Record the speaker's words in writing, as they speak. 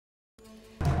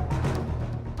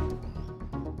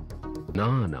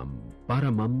Jnanam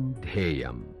paramam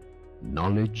dheyam.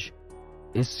 Knowledge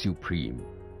is supreme.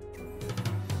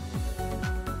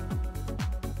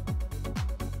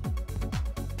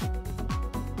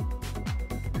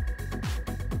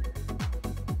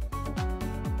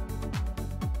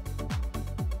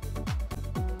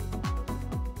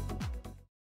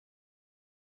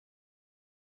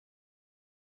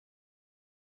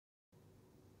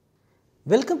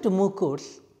 Welcome to MOOC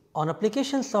course on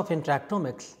applications of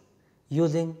interactomics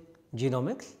using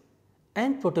genomics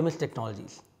and proteomics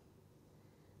technologies.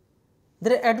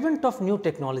 The advent of new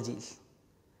technologies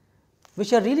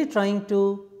which are really trying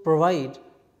to provide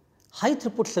high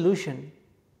throughput solution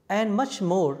and much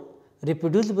more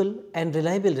reproducible and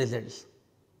reliable results.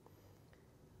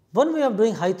 One way of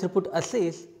doing high throughput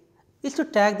assays is to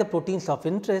tag the proteins of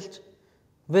interest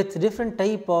with different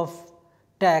type of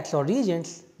tags or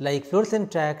reagents like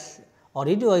fluorescent tags or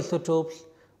radioisotopes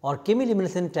or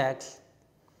chemiluminescent tags,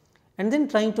 and then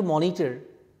trying to monitor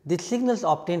the signals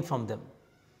obtained from them.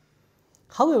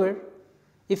 However,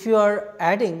 if you are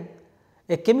adding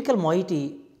a chemical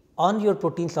moiety on your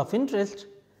proteins of interest,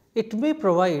 it may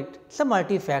provide some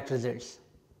artifact results.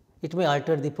 It may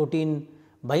alter the protein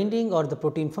binding or the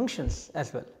protein functions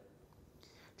as well.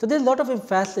 So, there is a lot of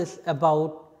emphasis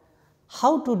about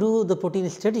how to do the protein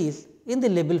studies in the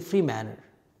label free manner,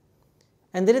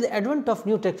 and there is the advent of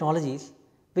new technologies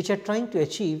which are trying to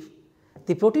achieve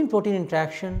the protein-protein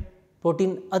interaction,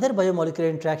 protein other biomolecular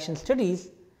interaction studies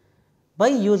by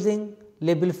using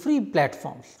label free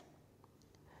platforms.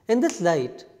 In this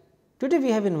light, today we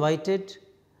have invited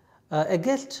a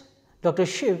guest, Dr.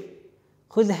 Shiv,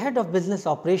 who is the head of business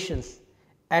operations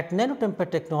at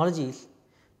Nanotemper Technologies,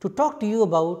 to talk to you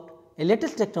about a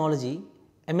latest technology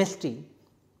MST,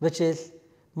 which is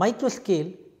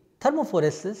MicroScale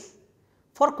Thermophoresis,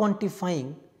 for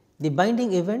quantifying the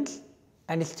binding events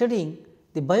and studying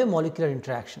the biomolecular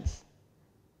interactions.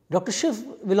 Dr. Shiv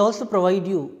will also provide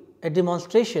you a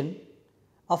demonstration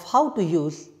of how to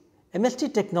use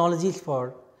MST technologies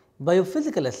for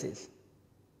biophysical assays.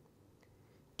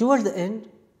 Towards the end,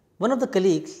 one of the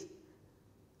colleagues,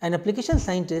 an application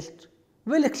scientist,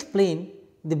 will explain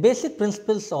the basic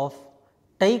principles of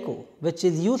TICO, which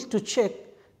is used to check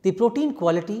the protein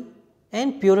quality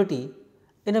and purity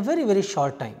in a very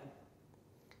short time.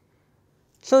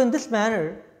 So, in this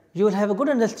manner you will have a good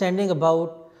understanding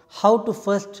about how to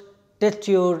first test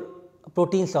your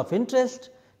proteins of interest,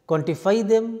 quantify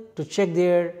them to check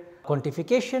their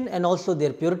quantification and also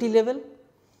their purity level,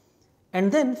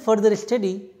 and then further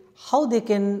study how they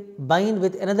can bind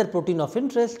with another protein of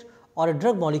interest or a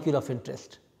drug molecule of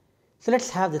interest. So, let us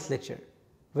have this lecture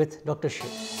with Dr.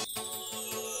 Shiv.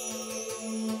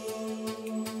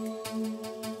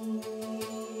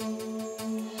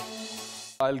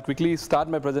 I will quickly start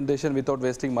my presentation without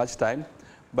wasting much time,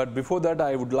 but before that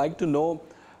I would like to know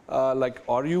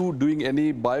are you doing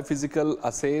any biophysical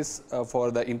assays for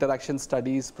the interaction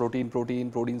studies,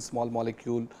 protein, small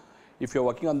molecule? If you are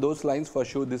working on those lines, for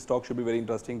sure this talk should be very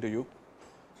interesting to you.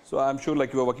 So, I am sure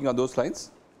you are working on those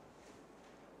lines.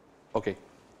 Okay,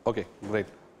 great.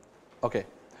 Okay.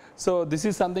 So, this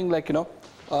is something a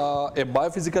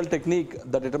biophysical technique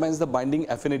that determines the binding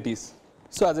affinities.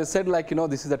 So, as I said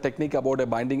this is a technique about a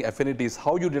binding affinities,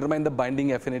 how you determine the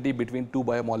binding affinity between two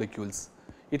biomolecules.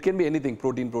 It can be anything,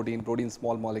 protein,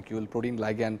 small molecule, protein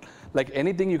ligand, like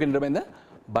anything you can determine the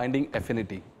binding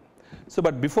affinity. So,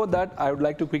 but before that I would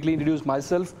like to quickly introduce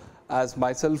myself as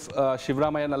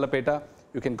Shivramaya Nallapeta.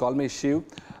 You can call me Shiv,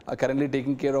 currently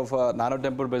taking care of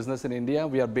Nanotemper business in India.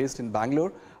 We are based in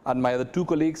Bangalore, and my other two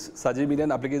colleagues, Sajid Median,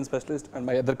 application specialist, and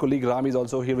my other colleague Ram is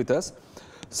also here with us.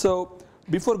 So,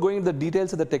 before going into the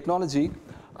details of the technology,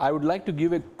 I would like to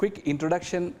give a quick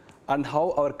introduction on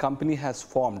how our company has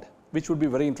formed, which would be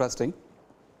very interesting.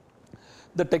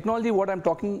 The technology what I am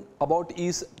talking about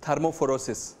is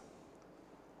thermophoresis.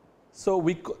 So,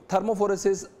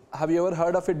 thermophoresis, have you ever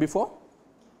heard of it before?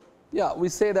 Yeah, we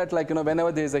say that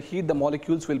whenever there is a heat, the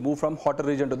molecules will move from hotter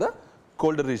region to the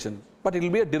colder region, but it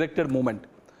will be a directed movement.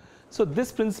 So,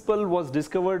 this principle was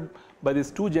discovered by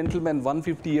these two gentlemen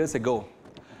 150 years ago,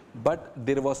 but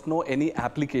there was no any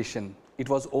application. It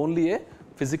was only a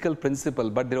physical principle,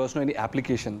 but there was no any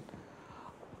application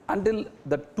until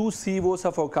the two CEOs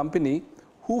of our company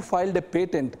who filed a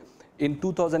patent in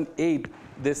 2008.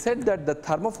 They said that the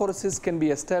thermophoresis can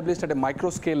be established at a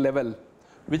microscale level,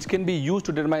 which can be used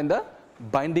to determine the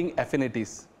binding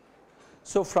affinities.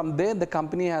 So, from there the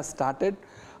company has started,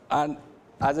 and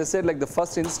as I said, the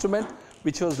first instrument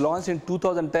which was launched in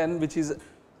 2010, which is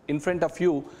in front of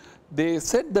you, they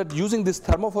said that using this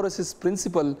thermophoresis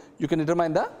principle you can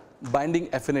determine the binding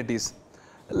affinities.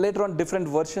 Later on different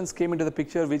versions came into the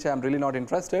picture which I am really not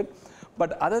interested.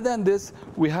 But other than this,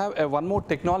 we have one more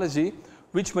technology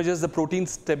which measures the protein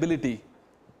stability.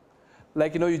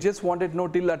 Like, you just wanted to know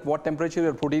till at what temperature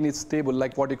your protein is stable,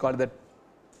 like what you call the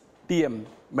TM,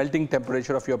 melting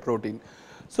temperature of your protein.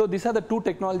 So these are the two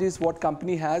technologies what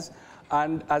company has,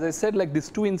 and as I said, like these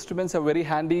two instruments are very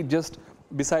handy just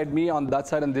beside me on that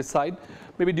side and this side.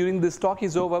 Maybe during this talk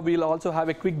is over, we'll also have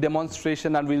a quick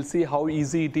demonstration and we'll see how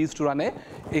easy it is to run a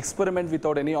experiment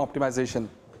without any optimization.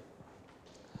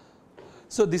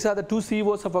 So these are the two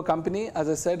CEOs of our company. As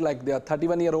I said, like they are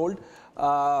 31-year-old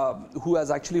who has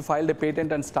actually filed a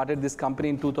patent and started this company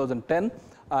in 2010.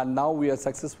 And now we are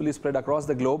successfully spread across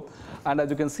the globe. And as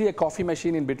you can see a coffee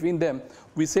machine in between them,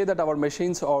 we say that our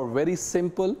machines are very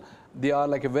simple. They are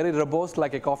like a very robust,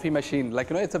 like a coffee machine. Like,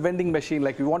 it's a vending machine.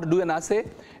 Like you want to do an assay,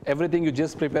 everything you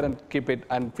just prepare and keep it.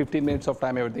 And 15 minutes of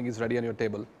time, everything is ready on your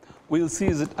table. We'll see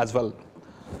it as well.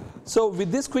 So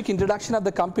with this quick introduction of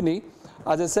the company,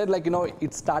 as I said, like,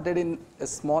 it started in a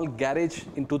small garage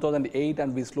in 2008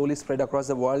 and we slowly spread across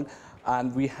the world,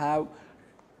 and we have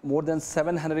more than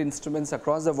 700 instruments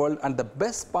across the world. And the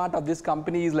best part of this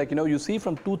company is like, you see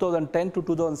from 2010 to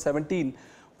 2017,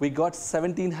 we got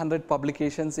 1700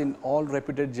 publications in all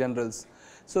reputed journals.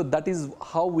 So that is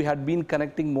how we had been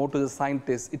connecting more to the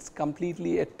scientists. It's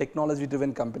completely a technology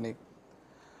driven company.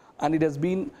 And it has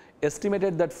been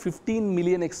estimated that 15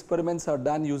 million experiments are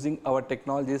done using our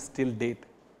technologies till date.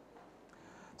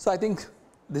 So I think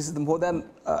this is more than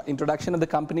introduction of the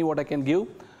company what I can give.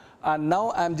 And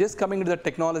now I'm just coming to the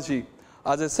technology.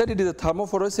 As I said, it is a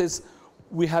thermophoresis.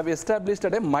 We have established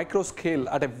at a micro scale,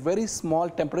 at a very small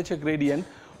temperature gradient,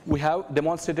 we have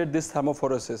demonstrated this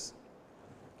thermophoresis.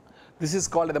 This is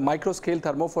called the MicroScale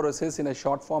Thermophoresis. In a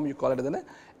short form, you call it as an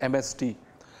MST.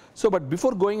 So, but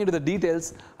before going into the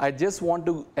details, I just want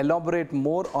to elaborate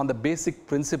more on the basic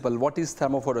principle. What is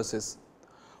thermophoresis?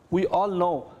 We all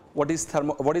know what is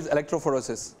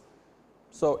electrophoresis.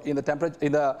 So, in the temperature,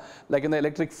 in the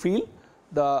electric field,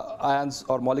 the ions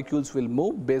or molecules will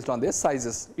move based on their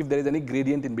sizes. If there is any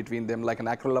gradient in between them, like an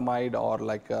acrylamide or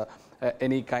like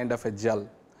any kind of a gel.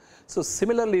 So,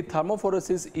 similarly,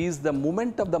 thermophoresis is the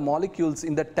movement of the molecules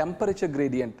in the temperature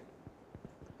gradient.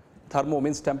 Thermo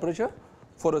means temperature,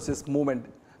 phoresis movement.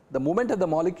 The movement of the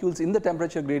molecules in the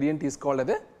temperature gradient is called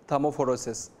a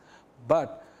thermophoresis.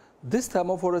 But this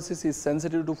thermophoresis is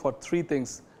sensitive to for three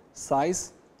things: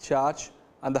 size, charge,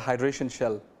 and the hydration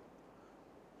shell.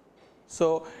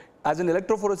 So, as in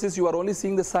electrophoresis, you are only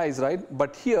seeing the size, right?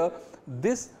 But here,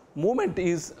 this movement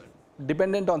is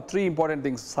dependent on three important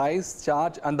things: size,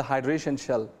 charge, and the hydration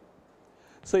shell.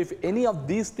 So, if any of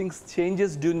these things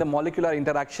changes during the molecular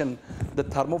interaction, the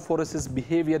thermophoresis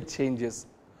behavior changes.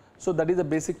 So, that is the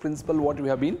basic principle what we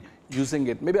have been using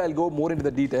it. Maybe I will go more into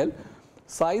the detail.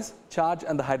 Size, charge,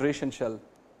 and the hydration shell.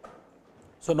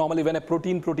 So, normally when a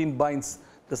protein binds,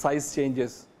 the size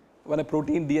changes. When a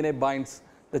protein DNA binds,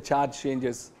 the charge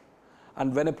changes.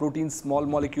 And when a protein small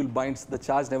molecule binds, the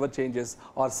charge never changes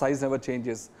or size never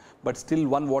changes, but still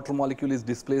one water molecule is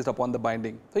displaced upon the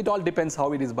binding. So, it all depends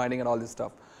how it is binding and all this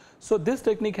stuff. So, this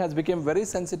technique has become very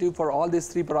sensitive for all these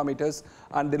three parameters,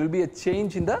 and there will be a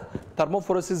change in the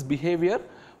thermophoresis behavior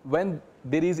when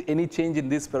there is any change in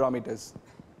these parameters.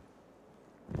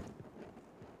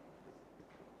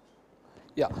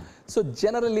 Yeah. So,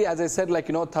 generally, as I said, like,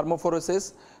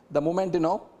 thermophoresis, the moment,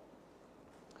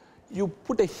 you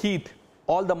put a heat,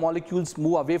 all the molecules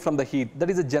move away from the heat. That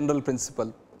is a general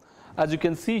principle. As you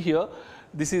can see here,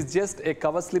 this is just a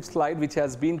cover slip slide which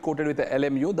has been coated with a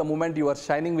LMU. The moment you are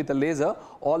shining with a laser,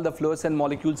 all the fluorescent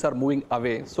molecules are moving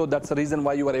away. So that's the reason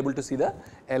why you are able to see the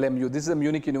LMU. This is a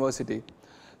Munich University.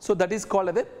 So that is called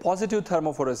a positive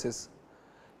thermophoresis.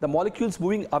 The molecules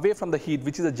moving away from the heat,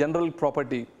 which is a general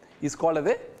property, is called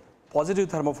a positive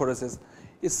thermophoresis.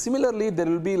 Similarly, there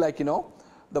will be like,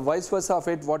 the vice versa of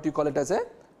it, what you call it as a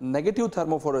negative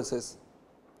thermophoresis.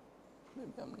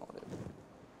 Maybe I'm not able.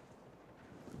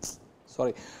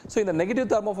 Sorry. So, in the negative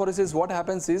thermophoresis, what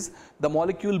happens is the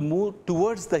molecule move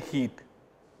towards the heat.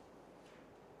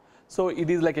 So, it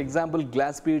is like example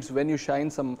glass beads, when you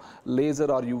shine some laser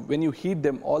or when you heat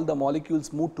them, all the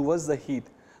molecules move towards the heat.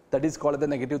 That is called the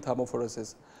negative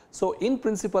thermophoresis. So, in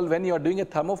principle, when you are doing a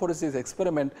thermophoresis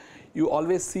experiment, you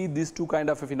always see these two kind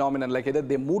of a phenomenon, like either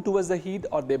they move towards the heat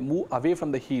or they move away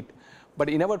from the heat. But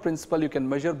in our principle, you can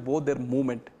measure both their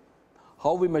movement.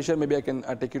 How we measure, maybe I can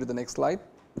take you to the next slide.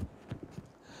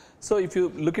 So, if you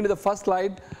look into the first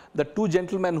slide, the two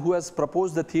gentlemen who has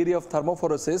proposed the theory of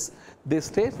thermophoresis, they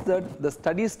state that the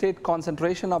steady state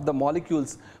concentration of the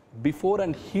molecules before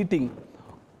and heating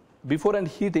before and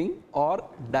heating are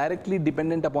directly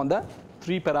dependent upon the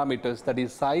three parameters, that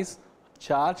is size,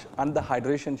 charge and the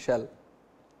hydration shell.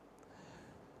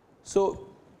 So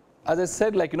as I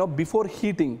said, like before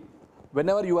heating,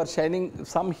 whenever you are shining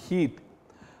some heat,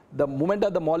 the movement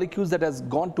of the molecules that has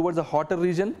gone towards the hotter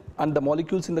region and the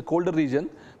molecules in the colder region,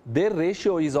 their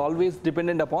ratio is always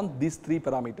dependent upon these three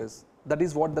parameters. That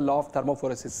is what the law of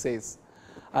thermophoresis says.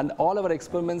 And all our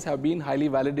experiments have been highly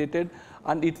validated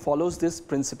and it follows this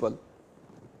principle.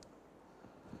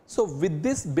 So with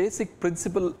this basic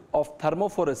principle of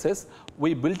thermophoresis,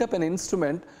 we built up an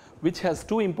instrument which has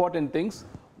two important things.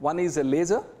 One is a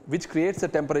laser which creates the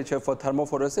temperature for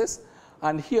thermophoresis,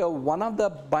 and here one of the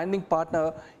binding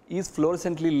partner is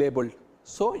fluorescently labeled.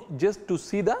 So just to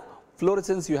see the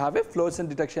fluorescence, you have a fluorescent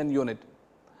detection unit.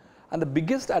 And the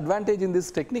biggest advantage in this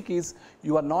technique is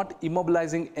you are not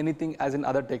immobilizing anything as in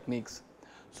other techniques.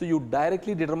 So you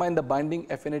directly determine the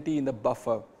binding affinity in the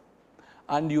buffer,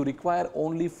 and you require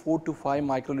only 4 to 5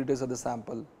 microliters of the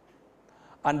sample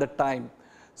and the time.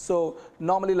 So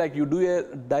normally like you do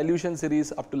a dilution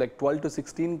series up to like 12 to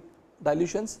 16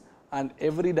 dilutions, and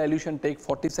every dilution takes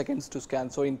 40 seconds to scan.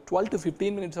 So in 12 to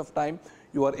 15 minutes of time,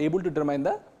 you are able to determine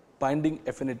the binding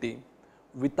affinity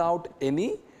without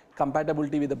any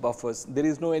compatibility with the buffers. There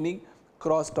is no any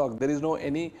crosstalk, there is no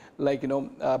any like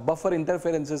buffer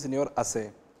interferences in your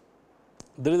assay.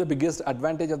 There is the biggest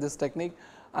advantage of this technique,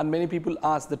 and many people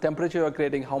ask the temperature you are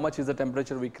creating, how much is the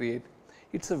temperature we create?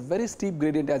 It's a very steep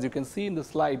gradient, as you can see in the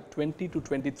slide, 20 to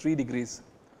 23 degrees.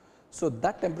 So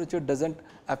that temperature doesn't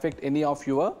affect any of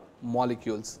your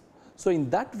molecules. So in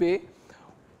that way,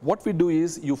 what we do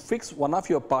is you fix one of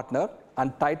your partner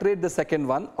and titrate the second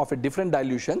one of a different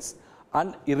dilutions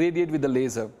and irradiate with the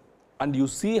laser, and you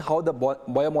see how the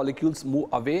biomolecules move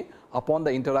away upon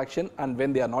the interaction and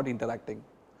when they are not interacting.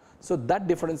 So that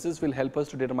differences will help us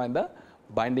to determine the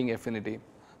binding affinity.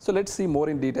 So let's see more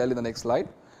in detail in the next slide.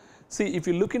 See, if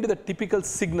you look into the typical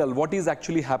signal, what is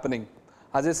actually happening?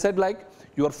 As I said, like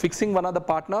you are fixing one of the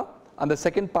partner and the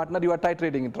second partner you are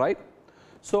titrating it, right?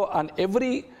 So on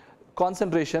every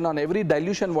concentration, on every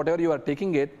dilution, whatever you are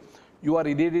taking it, you are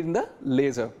irradiating the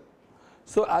laser.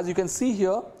 So as you can see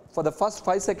here, for the first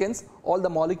 5 seconds, all the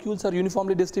molecules are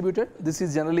uniformly distributed. This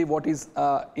is generally what is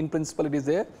in principle it is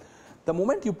there. The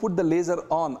moment you put the laser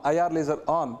on, IR laser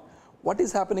on, what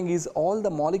is happening is all the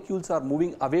molecules are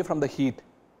moving away from the heat.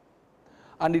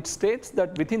 And it states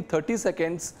that within 30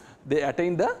 seconds, they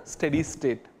attain the steady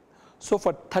state. So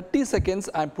for 30 seconds,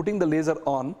 I am putting the laser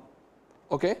on,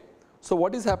 okay? So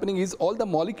what is happening is all the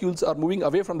molecules are moving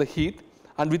away from the heat,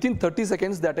 and within 30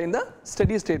 seconds, they attain the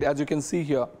steady state, as you can see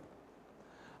here.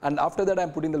 And after that, I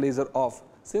am putting the laser off.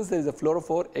 Since there is a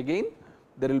fluorophore, again,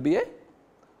 there will be a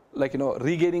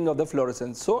regaining of the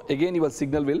fluorescence. So again, your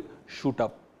signal will shoot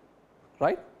up,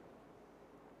 right?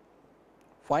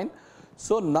 Fine.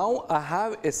 So now I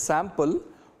have a sample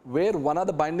where one of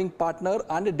the binding partner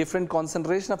and a different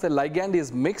concentration of the ligand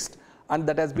is mixed, and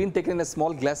that has been taken in a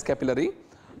small glass capillary.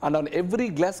 And on every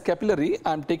glass capillary,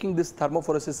 I am taking this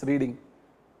thermophoresis reading.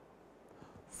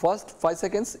 First 5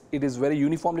 seconds, it is very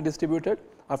uniformly distributed.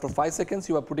 After 5 seconds,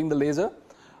 you are putting the laser.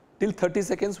 Till 30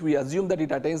 seconds, we assume that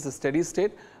it attains the steady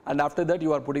state, and after that,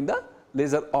 you are putting the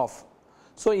laser off.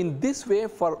 So in this way,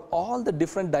 for all the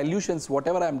different dilutions,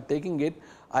 whatever I am taking it,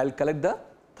 I will collect the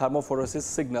thermophoresis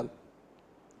signal,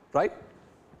 right?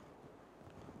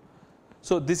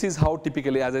 So this is how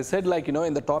typically, as I said, like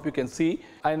in the top you can see,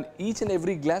 and each and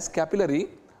every glass capillary,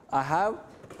 I have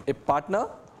a partner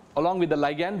along with the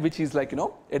ligand, which is like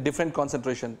a different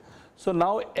concentration. So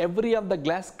now every of the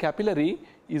glass capillary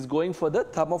is going for the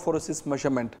thermophoresis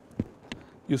measurement.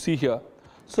 You see here.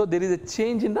 So there is a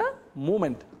change in the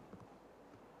movement.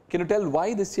 Can you tell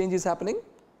why this change is happening?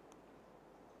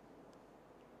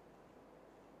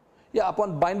 Yeah,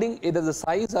 upon binding, either the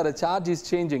size or a charge is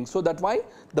changing. So that's why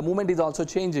the movement is also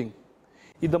changing.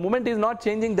 If the movement is not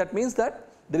changing, that means that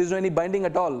there is no any binding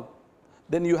at all.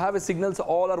 Then you have a signals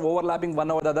all are overlapping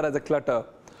one over the other as a clutter.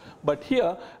 But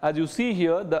here, as you see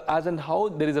here, as and how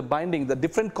there is a binding, the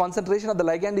different concentration of the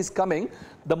ligand is coming,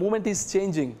 the movement is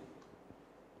changing,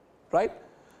 right?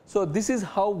 So this is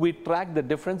how we track the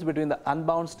difference between the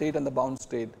unbound state and the bound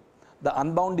state. The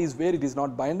unbound is where it is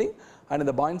not binding, and in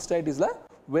the bound state is like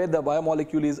where the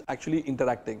biomolecule is actually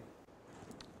interacting.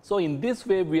 So in this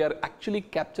way, we are actually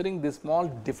capturing the small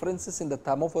differences in the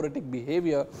thermophoretic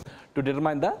behavior to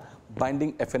determine the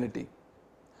binding affinity.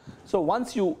 So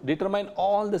once you determine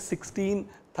all the 16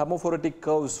 thermophoretic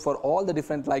curves for all the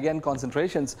different ligand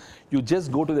concentrations, you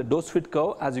just go to the dose fit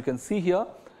curve. As you can see here,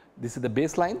 this is the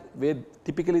baseline where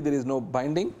typically there is no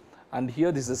binding, and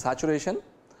here this is saturation,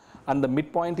 and the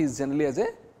midpoint is generally as a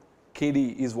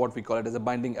KD is what we call it as a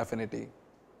binding affinity.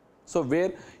 So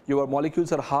where your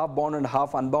molecules are half bound and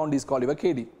half unbound is called your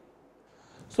KD.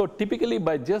 So typically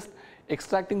by just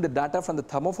extracting the data from the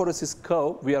thermophoresis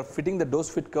curve, we are fitting the dose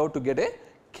fit curve to get a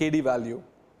KD value.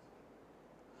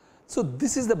 So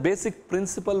this is the basic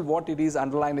principle what it is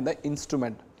underlined in the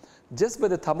instrument. Just by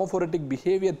the thermophoretic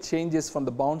behavior changes from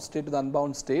the bound state to the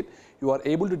unbound state, you are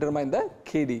able to determine the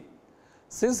KD.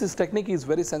 Since this technique is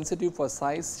very sensitive for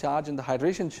size, charge and the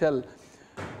hydration shell,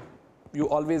 you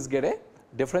always get a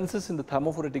differences in the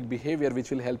thermophoretic behavior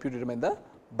which will help you determine the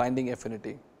binding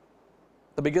affinity.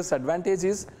 The biggest advantage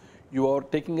is you are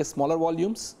taking a smaller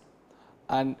volumes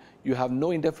and you have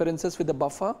no interferences with the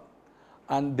buffer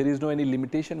and there is no any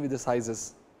limitation with the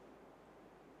sizes.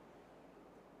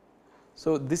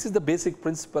 So this is the basic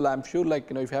principle. I am sure like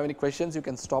if you have any questions you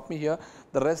can stop me here.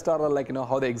 The rest are like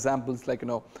how the examples like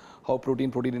how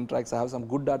protein interacts. I have some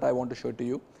good data I want to show to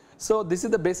you. So this is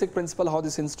the basic principle how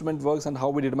this instrument works and how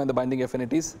we determine the binding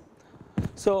affinities.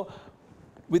 So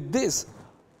with this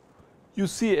you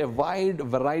see a wide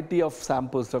variety of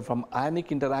samples, so from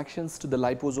ionic interactions to the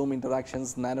liposome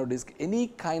interactions, nanodisk, any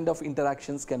kind of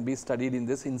interactions can be studied in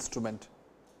this instrument.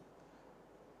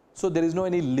 So there is no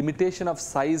any limitation of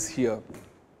size here.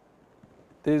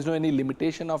 There is no any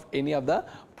limitation of any of the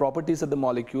properties of the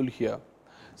molecule here.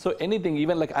 So anything,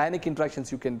 even like ionic interactions,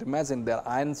 you can imagine their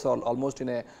ions are almost in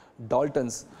a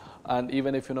Daltons, and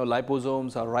even if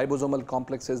liposomes or ribosomal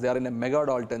complexes, they are in a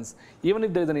megadaltons. Even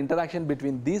if there is an interaction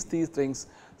between these things,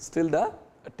 still the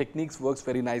techniques works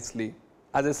very nicely.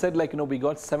 As I said, like we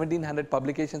got 1700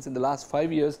 publications in the last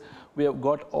 5 years. We have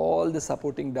got all the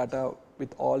supporting data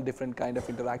with all different kind of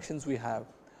interactions we have.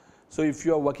 So if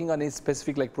you are working on a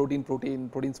specific like protein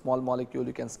small molecule,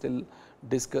 you can still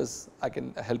discuss. I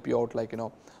can help you out like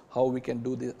how we can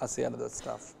do the assay and other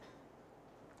stuff.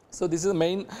 So this is the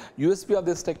main USP of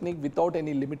this technique. Without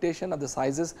any limitation of the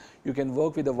sizes, you can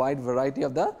work with a wide variety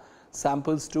of the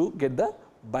samples to get the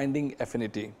binding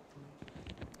affinity.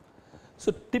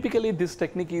 So typically this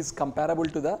technique is comparable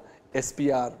to the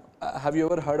SPR. Have you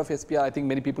ever heard of SPR? I think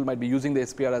many people might be using the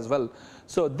SPR as well.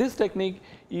 So this technique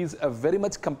is very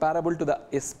much comparable to the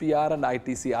SPR and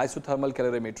ITC, isothermal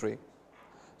calorimetry.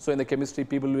 So in the chemistry,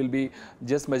 people will be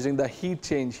just measuring the heat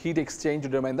exchange to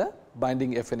determine the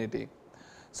binding affinity.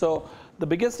 So the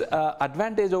biggest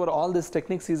advantage over all these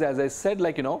techniques is, as I said,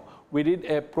 like we did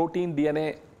a protein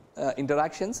DNA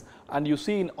interactions, and you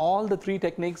see in all the three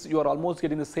techniques you are almost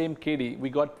getting the same KD. We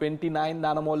got 29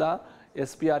 nanomolar,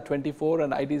 SPR 24,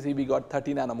 and ITC we got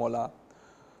 30 nanomolar.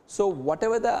 So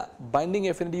whatever the binding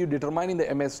affinity you determine in the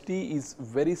MST is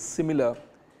very similar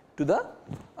to the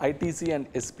ITC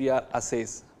and SPR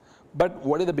assays. But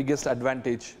what is the biggest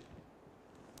advantage?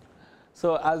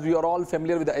 So as we are all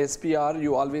familiar with the SPR,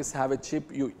 you always have a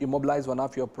chip, you immobilize one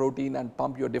of your protein and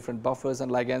pump your different buffers and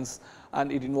ligands,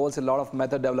 and it involves a lot of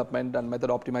method development and method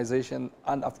optimization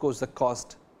and of course the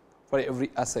cost for every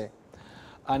assay.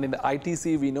 And in the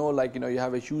ITC, we know like you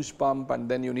have a huge pump and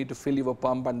then you need to fill your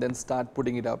pump and then start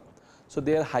putting it up. So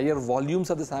there higher volumes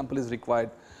of the sample is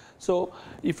required. So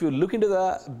if you look into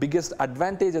the biggest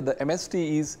advantage of the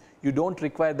MST is you don't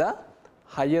require the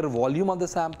higher volume of the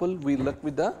sample. We look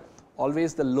with the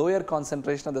always the lower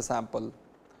concentration of the sample,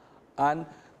 and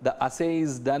the assay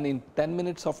is done in 10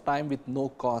 minutes of time with no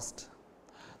cost.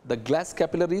 The glass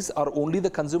capillaries are only the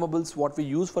consumables what we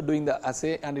use for doing the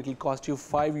assay, and it will cost you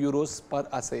 5 euros per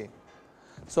assay.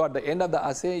 So at the end of the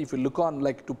assay, if you look on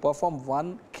like to perform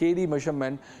 1 KD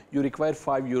measurement, you require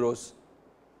 5 euros.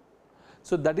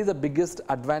 So that is the biggest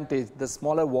advantage, the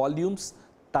smaller volumes,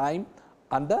 time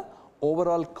and the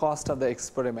overall cost of the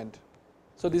experiment.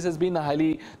 So this has been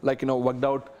highly like worked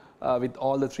out with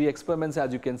all the 3 experiments.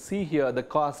 As you can see here, the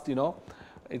cost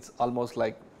it's almost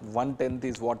like 1/10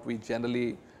 is what we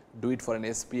generally do it for an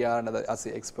SPR and other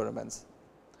assay experiments.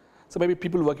 So maybe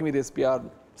people working with SPR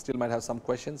still might have some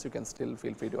questions. You can still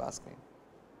feel free to ask me.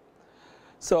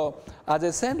 So as I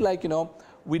said, like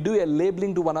we do a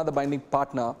labeling to one of the binding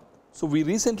partner. So we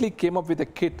recently came up with a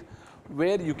kit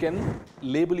where you can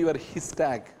label your his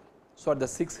tag. So at the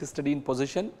 6 histidine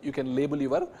position, you can label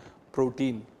your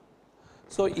protein.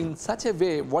 So in such a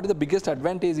way, what is the biggest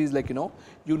advantage is like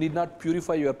you need not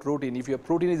purify your protein. If your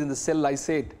protein is in the cell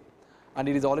lysate and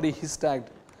it is already his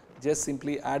tagged, just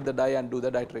simply add the dye and do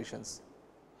the titrations.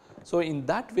 So in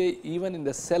that way, even in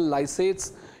the cell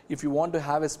lysates, if you want to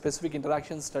have a specific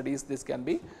interaction studies, this can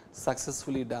be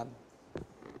successfully done.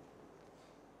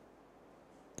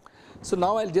 So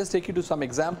now I'll just take you to some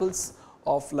examples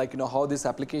of like how this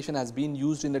application has been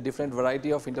used in a different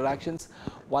variety of interactions.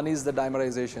 One is the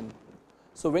dimerization.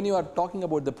 So when you are talking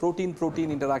about the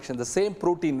protein-protein interaction, the same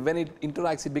protein when it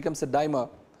interacts it becomes a dimer.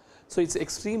 So it's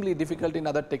extremely difficult in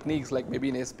other techniques like maybe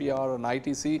in SPR or in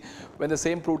ITC, when the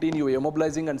same protein you are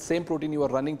immobilizing and same protein you are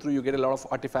running through, you get a lot of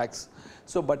artifacts.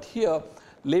 So but here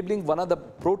labeling one of the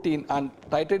protein and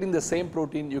titrating the same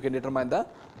protein, you can determine the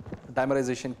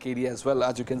dimerization KD as well.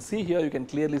 As you can see here, you can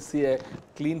clearly see a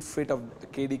clean fit of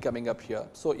KD coming up here.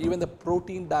 So even the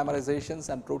protein dimerizations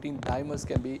and protein dimers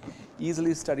can be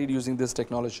easily studied using this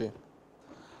technology.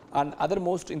 And other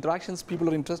most interactions people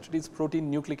are interested in is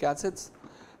protein nucleic acids.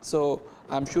 So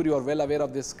I'm sure you are well aware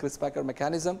of this CRISPR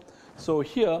mechanism. So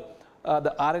here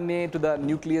the RNA to the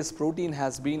nucleus protein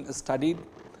has been studied,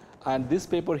 and this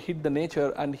paper hit the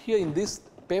Nature, and here in this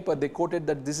paper they quoted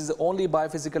that this is the only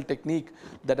biophysical technique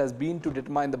that has been to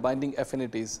determine the binding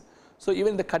affinities. So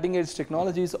even the cutting edge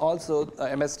technologies also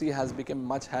MST has become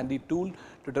much handy tool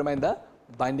to determine the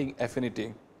binding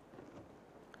affinity.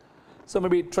 So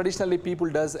maybe traditionally people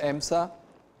does EMSA.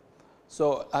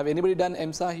 So have anybody done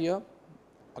EMSA here?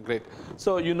 Oh, great.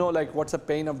 So you know like what's the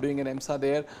pain of doing an EMSA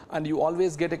there, and you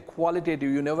always get a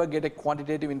qualitative, you never get a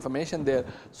quantitative information there.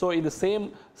 So in the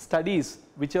same studies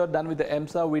which are done with the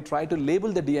EMSA, we try to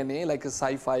label the DNA like a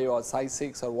Psi5 or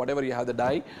Psi6 or whatever you have the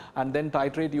dye, and then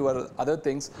titrate your other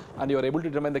things, and you are able to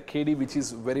determine the KD which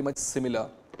is very much similar.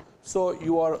 So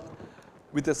you are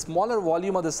with a smaller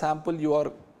volume of the sample, you are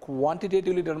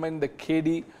quantitatively determining the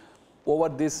KD over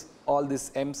this, all this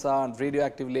EMSA and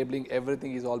radioactive labeling,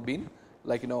 everything is all been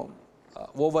like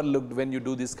overlooked when you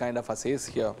do this kind of assays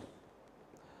here.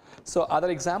 So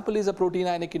other example is a protein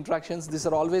ionic interactions. These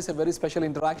are always a very special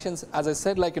interactions. As I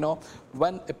said, like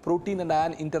when a protein and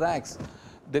ion interacts,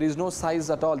 there is no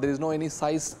size at all. There is no any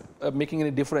size making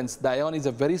any difference. The ion is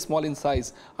a very small in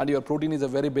size and your protein is a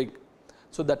very big.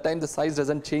 So that time the size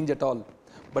doesn't change at all.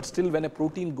 But still when a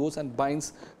protein goes and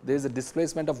binds, there is a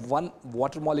displacement of one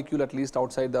water molecule at least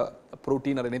outside the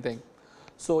protein or anything.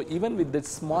 So even with this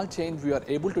small change, we are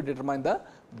able to determine the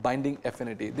binding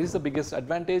affinity. This is the biggest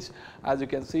advantage. As you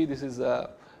can see, this is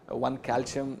one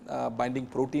calcium binding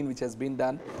protein which has been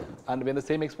done. And when the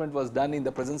same experiment was done in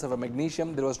the presence of a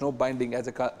magnesium, there was no binding. As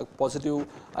a positive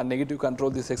and negative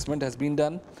control, this experiment has been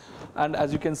done. And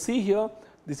as you can see here,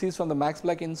 this is from the Max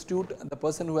Planck Institute, the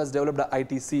person who has developed the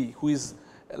ITC, who is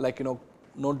like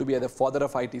known to be the father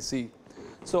of ITC.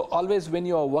 So always when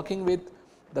you are working with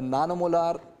the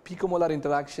nanomolar, picomolar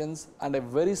interactions and a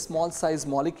very small size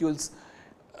molecules,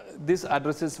 this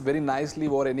addresses very nicely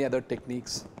over any other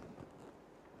techniques.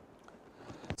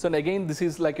 So and again this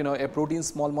is like a protein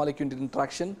small molecule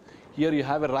interaction. Here you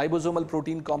have a ribosomal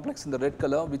protein complex in the red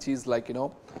color, which is like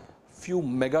few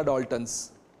megadaltons,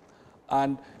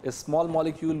 and a small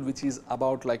molecule which is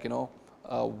about like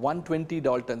 120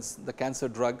 daltons, the cancer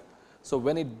drug. So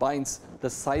when it binds, the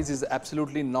size is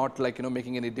absolutely not like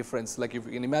making any difference. Like if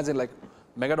you can imagine like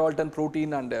megadalton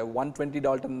protein and 120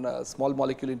 dalton small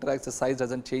molecule interacts, the size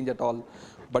doesn't change at all.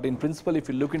 But in principle, if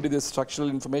you look into this structural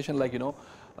information, like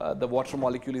the water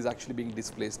molecule is actually being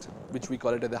displaced, which we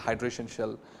call it as the hydration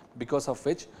shell, because of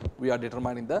which we are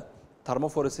determining the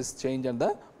thermophoresis change and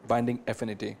the binding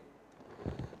affinity.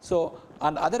 So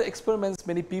and other experiments,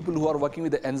 many people who are working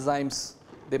with the enzymes,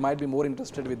 they might be more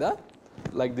interested with the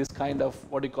like this kind of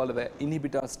what you call the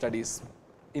inhibitor studies,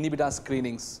 inhibitor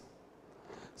screenings.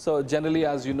 So generally,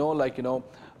 as you know, like you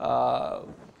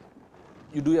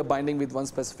do a binding with one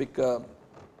specific what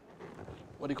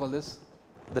do you call this,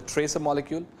 the tracer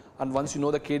molecule, and once you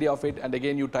know the KD of it, and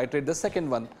again you titrate the second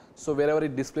one. So wherever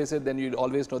it displaces, then you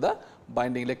always know the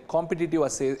binding. Like competitive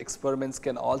assay experiments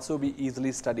can also be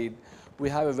easily studied. We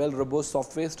have a well robust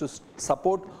software to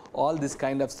support all this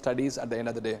kind of studies at the end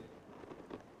of the day.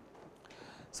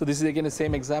 So this is again the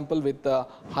same example with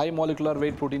high molecular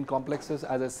weight protein complexes.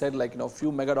 As I said, like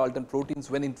few megadalton proteins,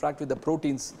 when interact with the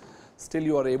proteins, still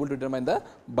you are able to determine the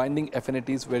binding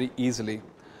affinities very easily.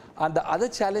 And the other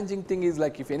challenging thing is,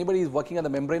 like if anybody is working on the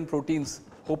membrane proteins,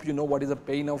 hope you know what is the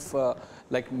pain of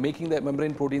like making the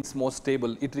membrane proteins more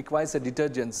stable. It requires a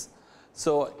detergents.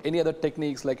 So any other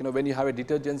techniques, like when you have a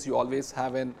detergents, you always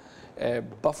have a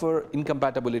buffer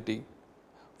incompatibility.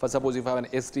 For suppose if I have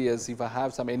an STS, if I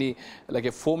have some like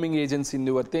a foaming agents in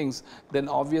your things, then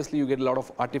obviously you get a lot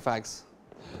of artifacts.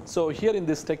 So here in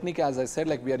this technique, as I said,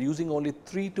 like we are using only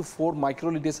 3 to 4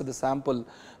 microliters of the sample,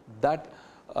 that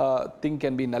thing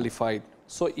can be nullified.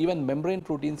 So even membrane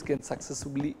proteins can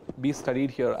successfully be studied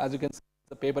here. As you can see,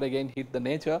 the paper again hit the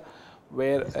Nature,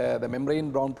 where the membrane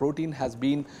bound protein has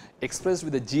been expressed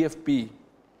with the GFP,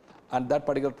 and that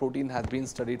particular protein has been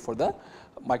studied for the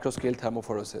microscale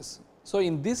thermophoresis. So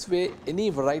in this way, any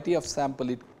variety of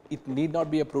sample, it need not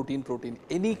be a protein,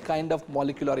 any kind of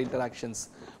molecular interactions,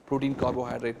 protein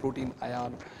carbohydrate, protein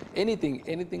ion, anything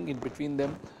in between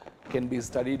them can be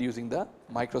studied using the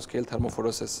microscale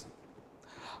thermophoresis.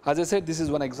 As I said, this is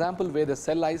one example where the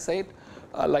cell lysate,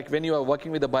 like when you are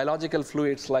working with the biological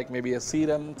fluids like maybe a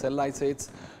serum, cell lysates,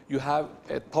 you have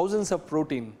thousands of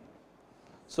protein.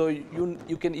 So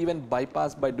you can even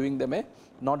bypass by doing them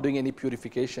not doing any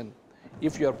purification.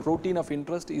 If your protein of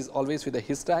interest is always with a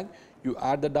his tag, you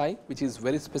add the dye which is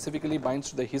very specifically binds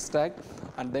to the his tag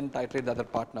and then titrate the other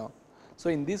partner. So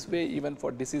in this way, even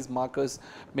for disease markers,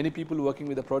 many people working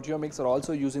with the proteomics are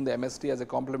also using the MST as a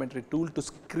complementary tool to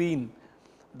screen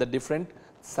the different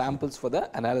samples for the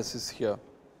analysis here.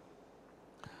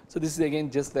 So this is again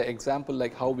just the example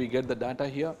like how we get the data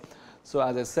here. So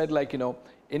as I said, like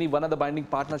any one of the binding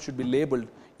partners should be labeled.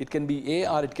 It can be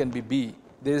A or it can be B.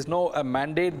 There is no a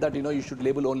mandate that you should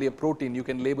label only a protein. You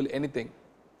can label anything.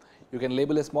 You can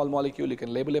label a small molecule, you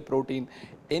can label a protein,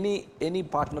 any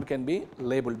partner can be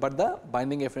labeled, but the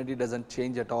binding affinity doesn't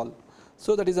change at all.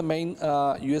 So that is the main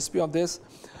USP of this.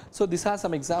 So these are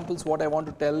some examples what I want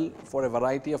to tell for a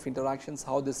variety of interactions,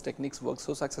 how these techniques work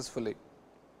so successfully.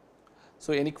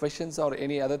 So any questions or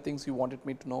any other things you wanted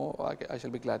me to know, I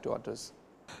shall be glad to address.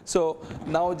 So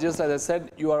now just as I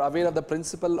said, you are aware of the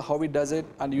principle, how it does it,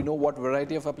 and you know what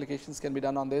variety of applications can be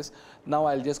done on this. Now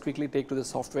I'll just quickly take to the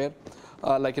software,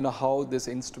 like how this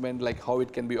instrument, like how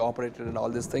it can be operated and all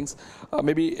these things.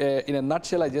 Maybe in a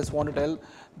nutshell, I just want to tell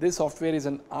this software is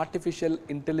an artificial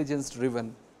intelligence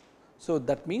driven. So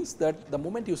that means that the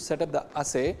moment you set up the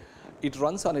assay, it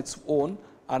runs on its own,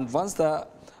 and once the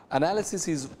analysis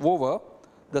is over,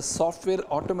 the software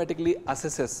automatically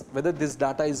assesses whether this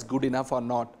data is good enough or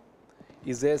not.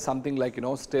 Is there something like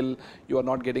still you are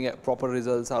not getting proper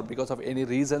results, or because of any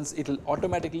reasons, it will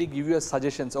automatically give you a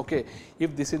suggestions. Okay,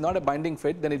 if this is not a binding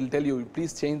fit, then it will tell you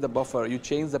please change the buffer, you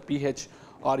change the pH,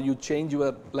 or you change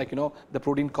your the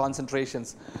protein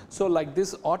concentrations. So like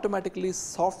this automatically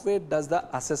software does the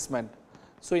assessment.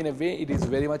 So in a way it is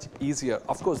very much easier.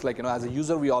 Of course, as a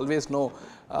user we always know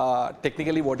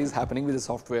technically what is happening with the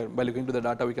software. By looking to the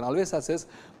data we can always assess,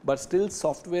 but still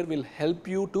software will help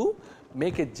you to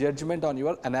make a judgment on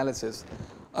your analysis,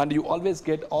 and you always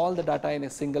get all the data in a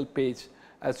single page.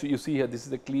 As you see here, this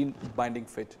is a clean binding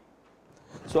fit.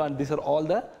 So and these are all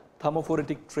the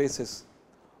thermophoretic traces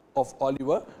of all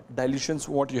your dilutions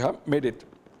what you have made it.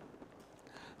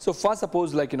 So first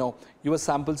suppose your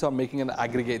samples are making an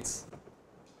aggregates.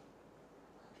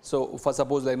 So for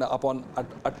suppose upon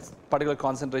at particular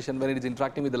concentration, when it is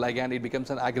interacting with the ligand, it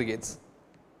becomes an aggregates.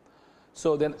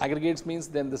 So then aggregates means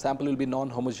then the sample will be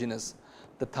non-homogeneous.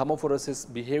 The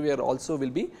thermophoresis behavior also will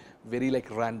be very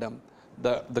random.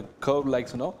 The curve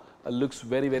looks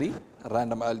very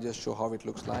random. I'll just show how it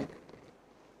looks like.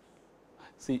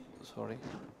 See,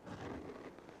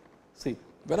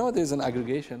 whenever there is an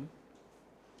aggregation,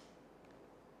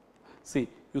 see,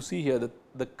 you see here that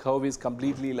the curve is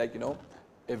completely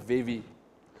a wavy.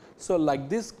 So like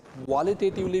this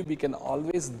qualitatively we can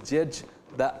always judge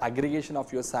the aggregation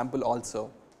of your sample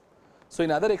also. So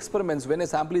in other experiments, when a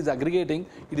sample is aggregating,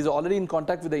 it is already in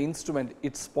contact with the instrument,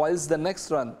 it spoils the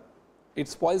next run, it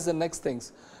spoils the next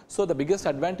things. So the biggest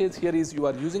advantage here is you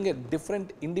are using a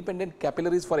different independent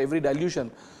capillaries for every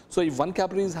dilution. So if one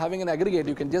capillary is having an aggregate,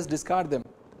 you can just discard them,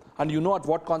 and you know at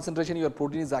what concentration your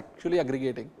protein is actually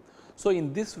aggregating. So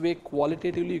in this way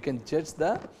qualitatively you can judge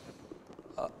the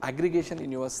aggregation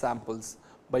in your samples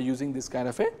by using this kind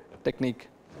of a technique.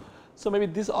 So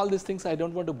maybe all these things I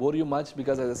don't want to bore you much,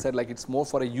 because as I said, it's more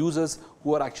for users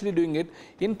who are actually doing it.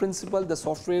 In principle, the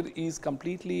software is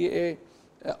completely a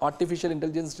artificial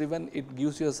intelligence driven. It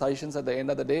gives you suggestions at the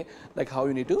end of the day, like how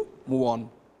you need to move on.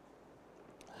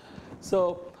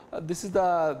 So this is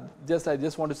I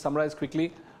just want to summarize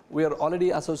quickly. We are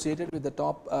already associated with the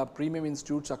top premium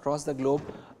institutes across the globe,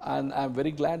 and I am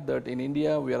very glad that in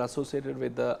India we are associated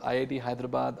with the IIT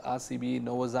Hyderabad, RCB,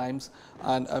 Novozymes,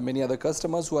 and many other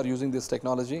customers who are using this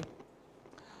technology.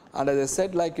 And as I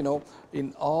said,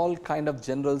 in all kind of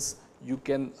journals you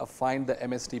can find the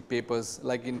MST papers.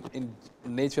 Like in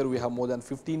Nature we have more than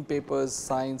 15 papers,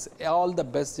 Science, all the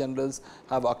best journals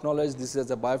have acknowledged this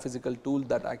as a biophysical tool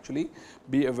that actually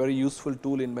be a very useful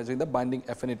tool in measuring the binding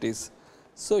affinities.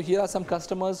 So here are some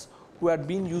customers who had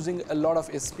been using a lot of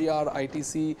SPR,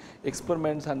 ITC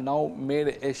experiments and now made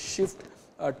a shift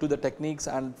to the techniques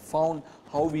and found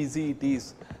how easy it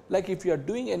is. Like if you are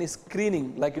doing any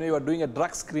screening, you are doing a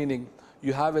drug screening,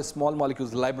 you have a small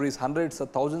molecules libraries, hundreds or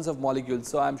thousands of molecules.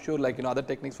 So I'm sure other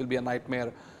techniques will be a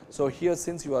nightmare. So here,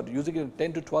 since you are using it in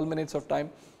 10 to 12 minutes of time,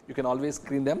 you can always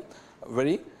screen them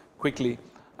very quickly.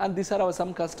 And these are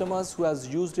some customers who has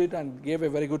used it and gave a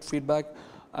very good feedback.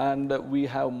 And we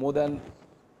have more than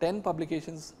 10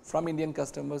 publications from Indian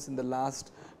customers in the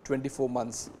last 24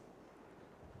 months.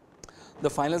 The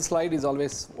final slide is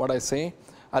always what I say.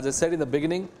 As I said in the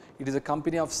beginning, it is a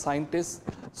company of scientists.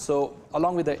 So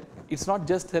along with it's not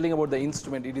just telling about the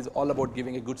instrument, it is all about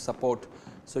giving a good support.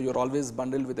 So you're always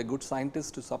bundled with a good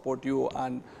scientist to support you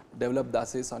and develop the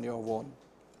assays on your own.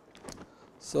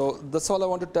 So that's all I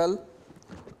want to tell.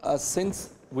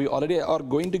 Since we already are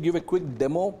going to give a quick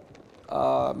demo,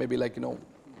 maybe like,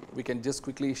 we can just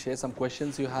quickly share some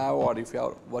questions you have, or if you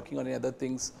are working on any other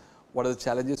things, what are the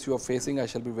challenges you are facing, I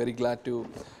shall be very glad to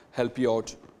help you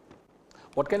out.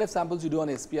 What kind of samples you do on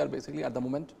SPR basically at the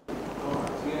moment?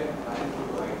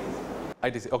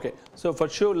 ITC, okay. So for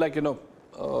sure, like,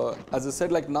 as I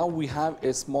said, like now we have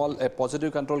a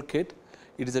positive control kit.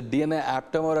 It is a DNA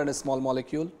aptamer and a small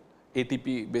molecule,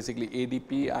 ATP, basically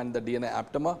ADP and the DNA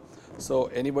aptamer. So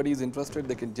anybody is interested,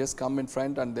 they can just come in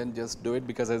front and then just do it,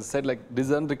 because as I said, like this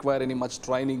doesn't require any much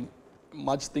training,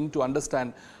 much thing to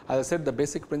understand. As I said, the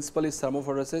basic principle is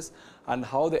thermophoresis, and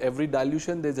how every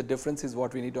dilution there is a difference is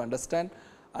what we need to understand,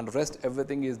 and rest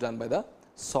everything is done by the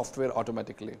software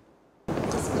automatically.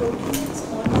 This protein and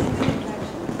small molecule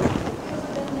interaction,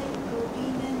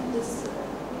 protein and this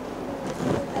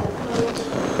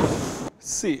alkaloid.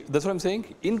 See, that's what I'm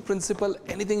saying. In principle,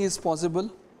 anything is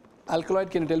possible. Alkaloid,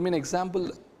 can you tell me an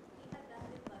example?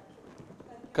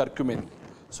 Curcumin.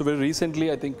 So very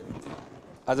recently, I think,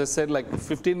 as I said, like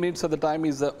 15 minutes of the time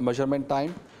is the measurement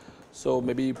time. So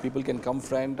maybe people can come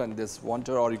front and just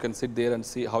wander, or you can sit there and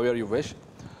see however you wish.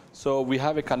 So we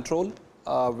have a control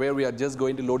where we are just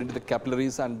going to load into the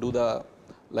capillaries and do the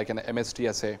like an MST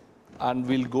assay. And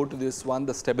we'll go to this one,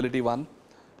 the stability one.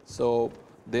 So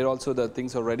there also the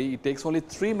things are ready. It takes only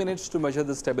 3 minutes to measure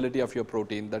the stability of your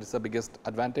protein. That is the biggest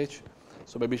advantage.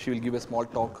 So maybe she will give a small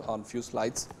talk on few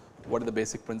slides. What are the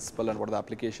basic principle and what are the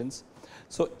applications?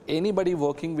 So anybody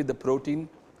working with the protein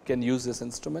can use this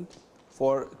instrument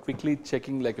for quickly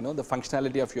checking, like, the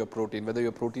functionality of your protein, whether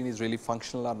your protein is really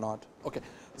functional or not. Okay.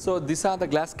 So these are the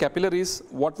glass capillaries,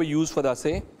 what we use for the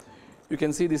assay. You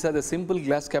can see these are the simple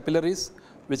glass capillaries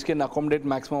which can accommodate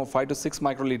maximum of 5 to 6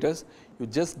 microliters. You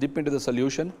just dip into the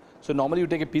solution. So normally you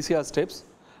take a PCR strips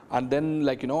and then,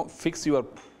 like, fix your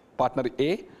partner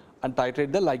A and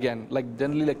titrate the ligand. Like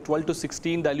generally like 12 to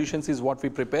 16 dilutions is what we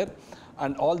prepare,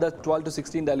 and all the 12 to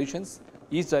 16 dilutions,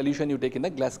 each dilution you take in the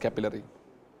glass capillary.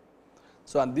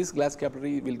 So and this glass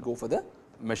capillary will go for the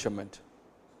measurement.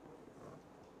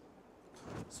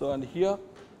 So and here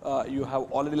you have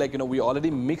already, like, we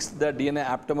already mixed the DNA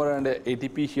aptamer and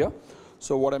ATP here.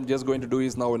 So what I'm just going to do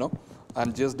is now,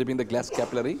 I'm just dipping the glass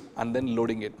capillary and then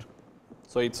loading it.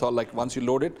 So it's all like once you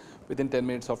load it, within 10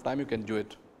 minutes of time you can do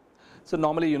it. So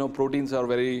normally, proteins are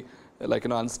very like,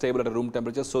 unstable at a room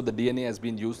temperature. So the DNA has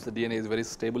been used. The DNA is very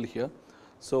stable here.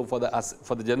 So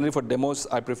generally for demos,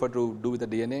 I prefer to do with the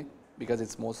DNA because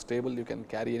it's more stable. You can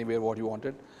carry anywhere what you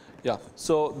wanted. Yeah.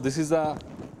 So this is a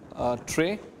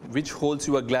tray which holds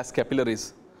your glass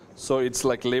capillaries. So it's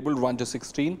like labeled 1 to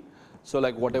 16. So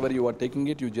like whatever you are taking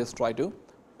it, you just try to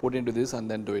put into this and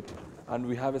then do it. And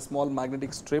we have a small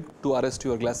magnetic strip to arrest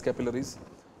your glass capillaries.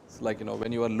 It's like,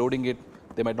 when you are loading it,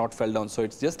 they might not fall down. So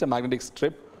it's just a magnetic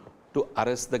strip to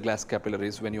arrest the glass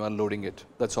capillaries when you are loading it.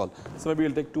 That's all. So maybe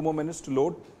we'll take 2 more minutes to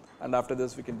load, and after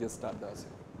this we can just start the assay.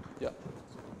 Yeah.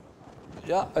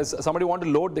 Yeah, if somebody want to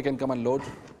load, they can come and load.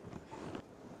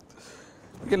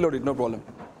 You can load it, no problem.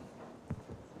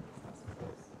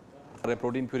 Or a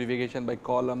protein purification by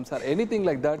columns or anything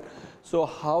like that. So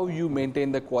how you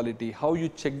maintain the quality, how you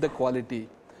check the quality,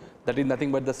 that is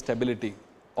nothing but the stability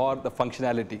or the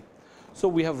functionality. So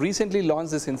we have recently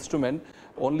launched this instrument,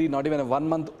 only not even a 1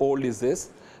 month old is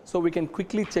this. So we can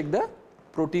quickly check the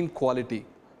protein quality.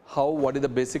 What is the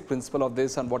basic principle of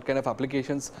this and what kind of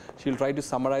applications. She'll try to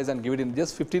summarize and give it in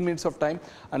just 15 minutes of time.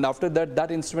 And after that,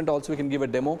 that instrument also we can give a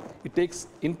demo. It takes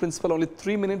in principle only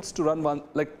 3 minutes to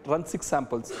run 6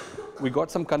 samples. We got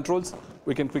some controls,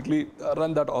 we can quickly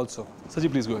run that also.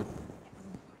 Saji, please go ahead.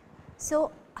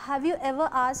 So have you ever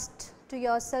asked to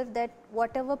yourself that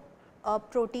whatever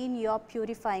protein you are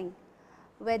purifying,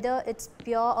 whether it's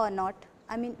pure or not,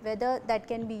 I mean whether that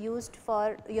can be used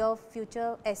for your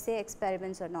future assay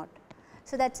experiments or not?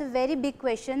 So that's a very big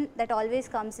question that always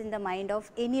comes in the mind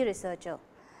of any researcher.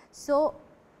 So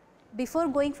before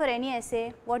going for any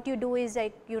assay, what you do is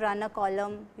like you run a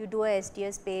column, you do a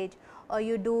STS page, or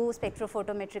you do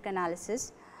spectrophotometric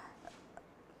analysis.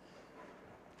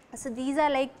 So these are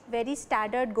like very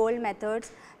standard gold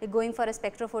methods, like going for a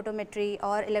spectrophotometry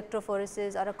or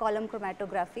electrophoresis or a column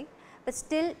chromatography, but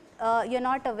still you are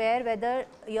not aware whether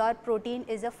your protein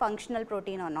is a functional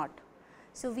protein or not.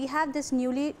 So, we have this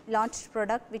newly launched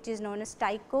product which is known as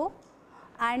Tycho,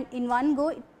 and in one go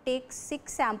it takes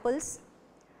 6 samples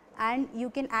and you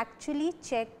can actually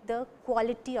check the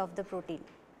quality of the protein.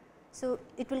 So,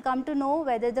 it will come to know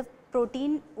whether the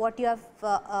protein what you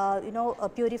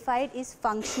have purified is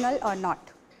functional or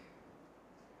not.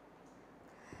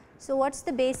 So, what is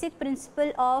the basic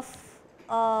principle of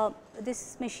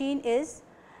this machine is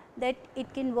that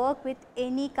it can work with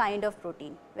any kind of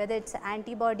protein, whether it is an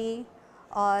antibody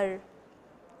or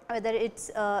whether it's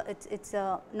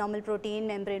a normal protein,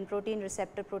 membrane protein,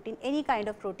 receptor protein, any kind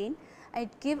of protein, and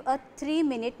it give a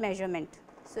 3-minute measurement.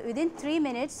 So, within 3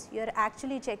 minutes you are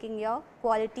actually checking your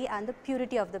quality and the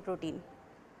purity of the protein.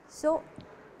 So,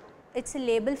 it is a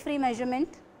label free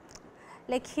measurement.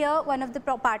 Like here one of the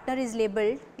partner is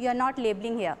labeled, we are not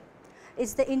labeling here. It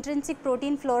is the intrinsic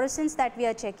protein fluorescence that we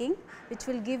are checking, which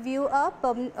will give you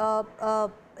a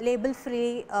label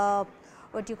free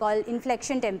what you call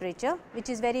inflection temperature, which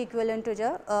is very equivalent to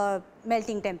the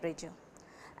melting temperature.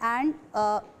 And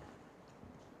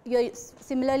you are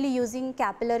similarly using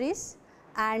capillaries,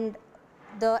 and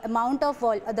the amount of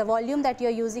the volume that you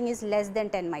are using is less than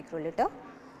 10 microliter.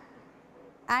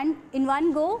 And in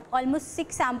one go almost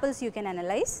 6 samples you can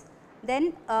analyze.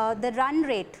 Then the run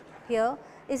rate here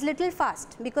is little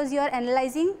fast because you are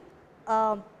analyzing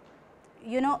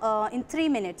in 3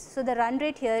 minutes. So, the run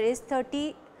rate here is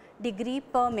 30 degree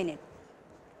per minute,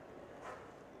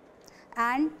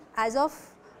 and as of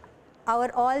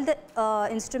all the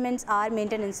instruments are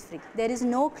maintenance free. There is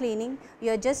no cleaning,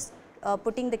 you are just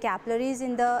putting the capillaries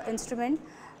in the instrument,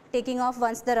 taking off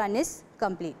once the run is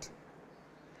complete.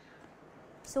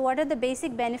 So, what are the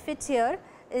basic benefits here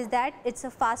is that it is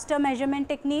a faster measurement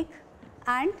technique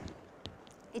and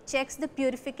it checks the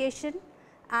purification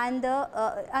and the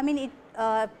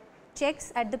it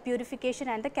checks at the purification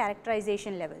and the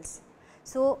characterization levels.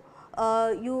 So,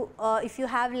 if you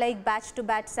have like batch to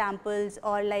batch samples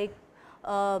or like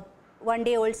 1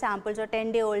 day old samples or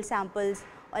 10 day old samples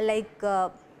or like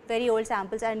very old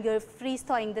samples, and you are freeze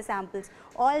thawing the samples,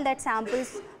 all that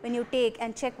samples when you take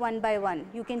and check one by one,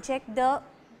 you can check the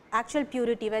actual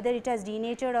purity, whether it has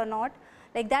denatured or not.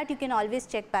 Like that you can always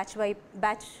check batch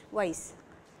wise.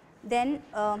 Then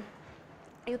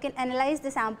you can analyze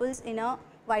the samples in a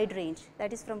wide range,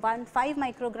 that is from 5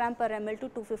 microgram per ml to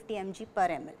 250 mg per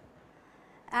ml.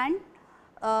 And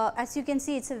as you can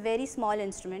see, it is a very small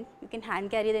instrument, you can hand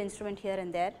carry the instrument here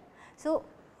and there. So,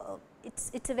 it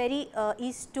is a very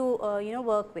easy to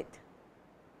work with.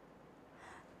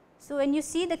 So, when you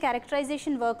see the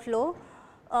characterization workflow,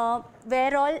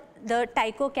 where all the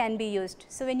Tycho can be used.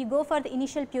 So, when you go for the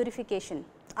initial purification,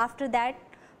 after that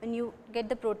when you get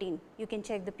the protein, you can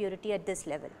check the purity at this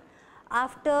level.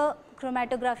 After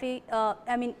chromatography,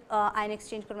 ion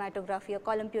exchange chromatography or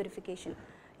column purification,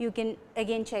 you can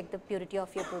again check the purity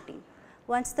of your protein.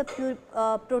 Once the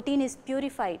protein is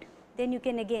purified, then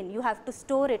you have to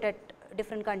store it at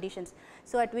different conditions.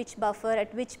 So, at which buffer,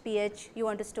 at which pH you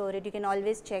want to store it, you can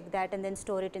always check that and then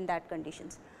store it in that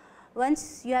conditions.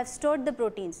 Once you have stored the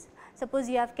proteins, suppose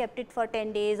you have kept it for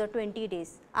 10 days or 20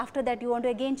 days, after that you want to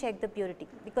again check the purity,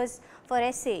 because for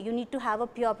assay you need to have a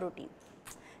pure protein.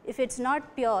 If it is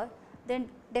not pure, then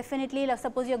definitely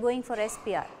suppose you are going for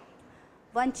SPR,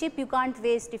 one chip you can't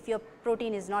waste if your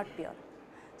protein is not pure.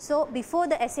 So, before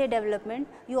the assay development,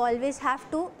 you always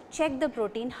have to check the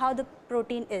protein, how the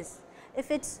protein is. If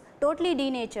it is totally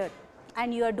denatured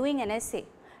and you are doing an assay,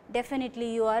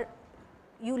 definitely you are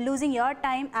losing your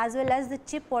time as well as the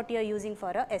chip what you are using for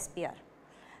a SPR.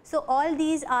 So, all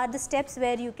these are the steps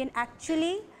where you can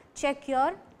actually check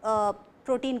your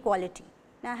protein quality.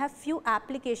 Now, I have few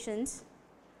applications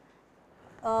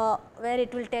where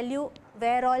it will tell you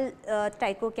where all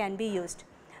Tycho can be used.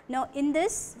 Now, in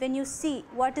this, when you see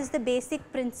what is the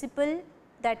basic principle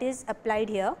that is applied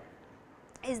here,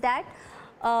 is that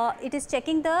it is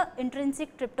checking the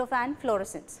intrinsic tryptophan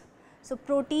fluorescence. So,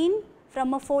 protein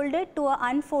from a folded to a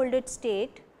unfolded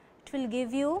state, it will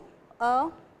give you a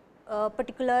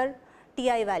particular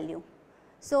TI value.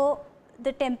 So,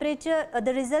 the temperature,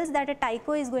 the results that a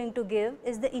Tycho is going to give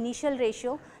is the initial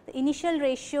ratio. The initial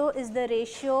ratio is the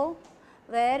ratio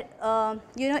where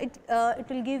it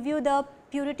will give you the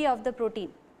purity of the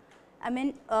protein,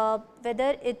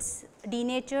 whether it is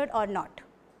denatured or not.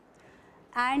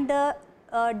 And the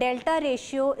delta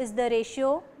ratio is the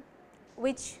ratio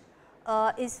which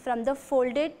is from the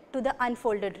folded to the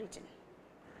unfolded region.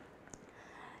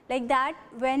 Like that,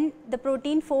 when the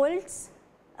protein folds,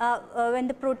 when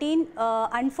the protein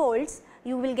unfolds,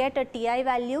 you will get a TI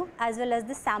value as well as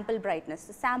the sample brightness.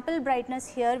 The sample brightness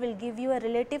here will give you a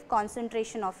relative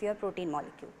concentration of your protein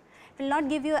molecule. It will not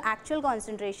give you actual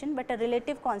concentration, but a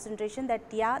relative concentration that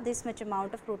yeah, this much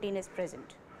amount of protein is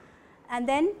present. And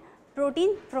then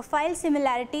protein profile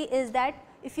similarity is that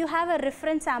if you have a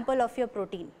reference sample of your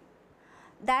protein,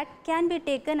 that can be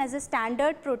taken as a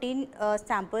standard protein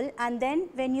sample, and then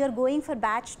when you are going for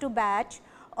batch to batch,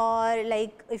 or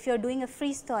like if you are doing a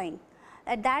freeze thawing,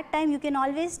 at that time you can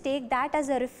always take that as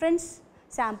a reference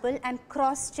sample and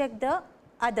cross check the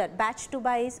other batch to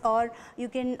batch, or you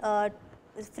can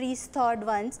freeze thawed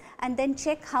ones and then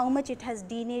check how much it has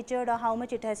denatured or how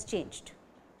much it has changed.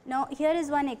 Now here is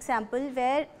one example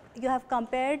where you have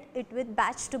compared it with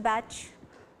batch to batch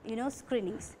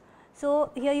screenings.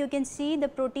 So here you can see the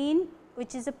protein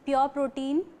which is a pure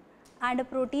protein and a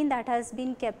protein that has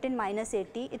been kept in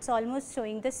 -80, it is almost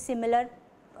showing the similar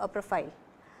profile.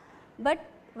 But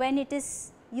when it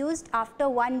is used after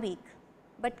 1 week,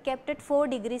 but kept at 4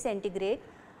 degrees centigrade,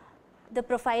 the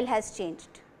profile has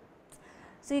changed.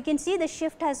 So you can see the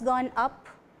shift has gone up,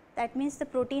 that means the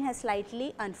protein has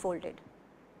slightly unfolded.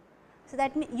 So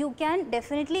that means you can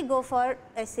definitely go for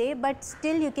assay, but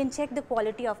still you can check the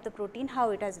quality of the protein, how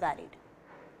it has varied.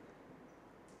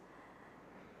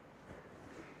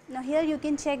 Now here you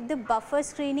can check the buffer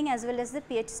screening as well as the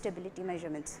pH stability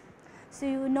measurements. So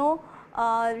you know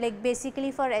like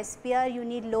basically for SPR you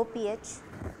need low pH.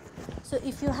 So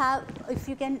if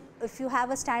you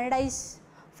have a standardized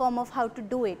form of how to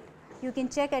do it, you can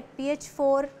check at pH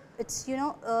 4 it's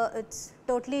it's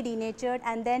totally denatured,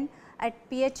 and then at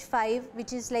pH 5,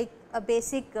 which is like a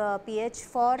basic pH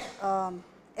for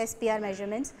SPR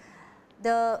measurements,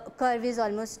 the curve is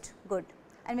almost good.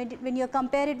 And when you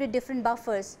compare it with different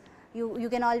buffers, you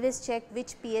can always check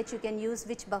which pH you can use,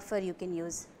 which buffer you can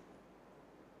use.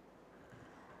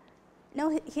 Now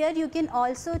here you can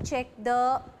also check the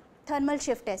thermal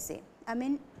shift assay. I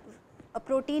mean, a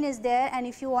protein is there, and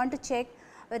if you want to check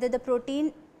whether the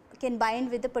protein can bind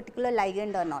with a particular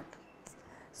ligand or not.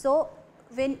 So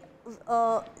when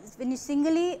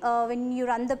you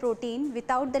run the protein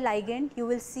without the ligand, you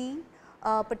will see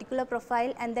a particular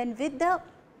profile, and then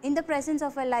in the presence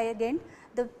of a ligand,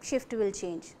 the shift will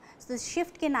change. So the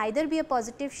shift can either be a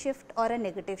positive shift or a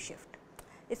negative shift.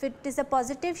 If it is a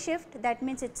positive shift, that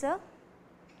means it's a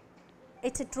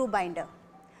true binder.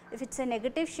 If it's a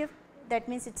negative shift, that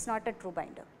means it's not a true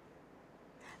binder.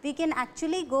 We can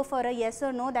actually go for a yes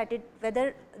or no that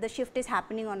whether the shift is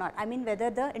happening or not. I mean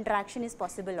whether the interaction is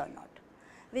possible or not.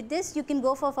 With this you can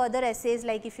go for further assays,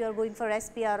 like if you are going for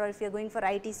SPR or if you are going for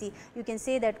ITC, you can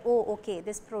say that, oh okay,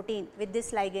 this protein with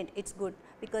this ligand it's good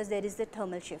because there is the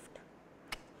thermal shift,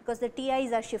 because the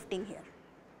TIs are shifting here.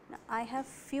 Now I have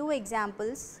few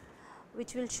examples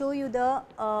which will show you the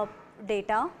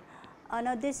data.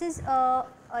 Now this is a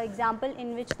example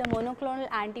in which the monoclonal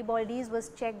antibodies was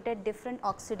checked at different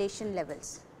oxidation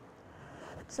levels.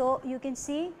 So you can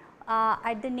see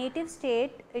at the native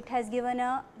state it has given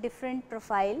a different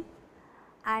profile,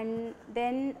 and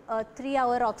then a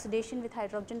 3-hour oxidation with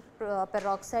hydrogen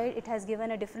peroxide, it has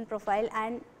given a different profile,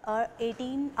 and a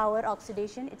 18-hour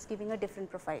oxidation, it's giving a different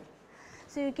profile.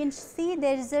 So you can see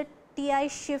there is a TI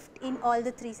shift in all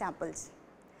the 3 samples.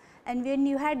 And when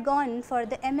you had gone for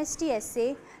the MST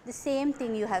assay, the same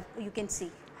thing you can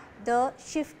see. The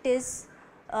shift is,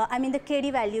 I mean the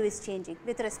KD value is changing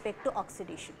with respect to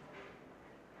oxidation.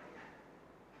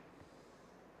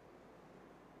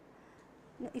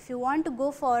 Now, if you want to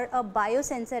go for a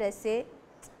biosensor assay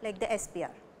like the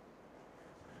SPR,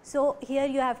 so here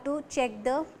you have to check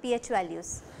the pH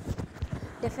values.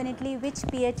 Definitely which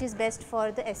pH is best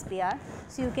for the SPR.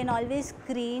 So you can always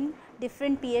screen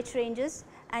different pH ranges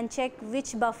and check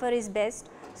which buffer is best.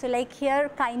 So like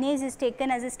here kinase is taken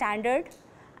as a standard,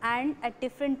 and at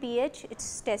different pH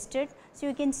it's tested. So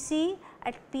you can see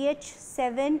at pH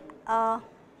 7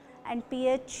 and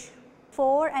pH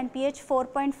 4 and pH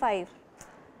 4.5,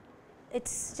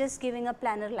 it's just giving a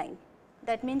planar line.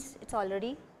 That means it's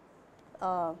already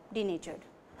denatured.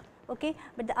 Okay,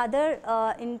 but the other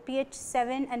in pH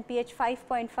 7 and pH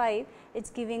 5.5, it's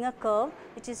giving a curve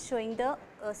which is showing the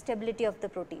stability of the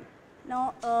protein.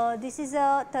 Now this is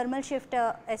a thermal shift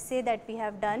assay that we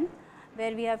have done,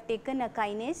 where we have taken a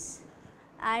kinase,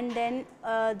 and then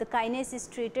the kinase is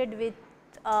treated with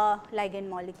a ligand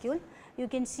molecule. You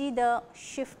can see the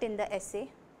shift in the assay.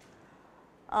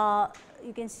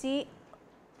 You can see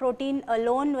protein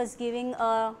alone was giving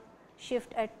a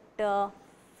shift at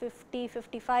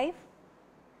 50-55,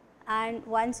 and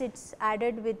once it's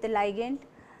added with the ligand,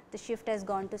 the shift has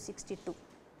gone to 62.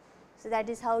 So that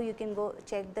is how you can go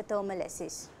check the thermal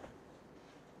assays.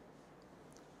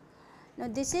 Now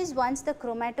this is once the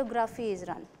chromatography is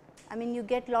run. I mean you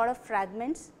get lot of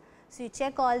fragments. So, you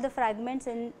check all the fragments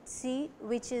and see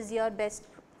which is your best,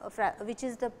 which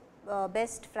is the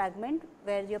best fragment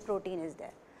where your protein is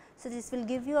there. So, this will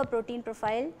give you a protein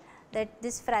profile that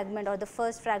this fragment or the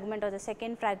first fragment or the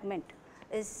second fragment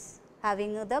is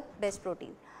having the best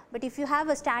protein. But if you have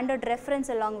a standard reference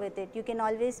along with it, you can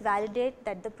always validate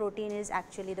that the protein is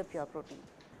actually the pure protein.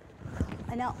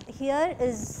 And now, here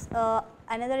is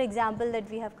another example that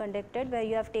we have conducted where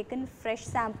you have taken fresh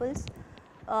samples,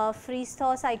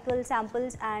 freeze-thaw cycle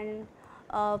samples and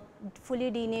fully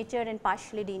denatured and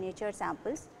partially denatured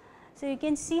samples. So, you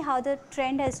can see how the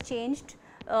trend has changed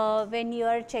when you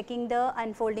are checking the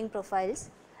unfolding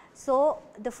profiles. So,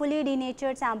 the fully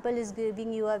denatured sample is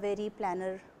giving you a very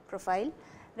planar profile,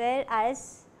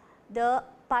 whereas the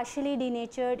partially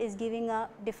denatured is giving a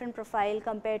different profile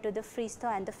compared to the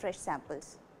freeze-thaw and the fresh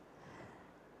samples.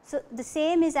 So, the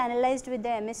same is analyzed with the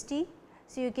MST.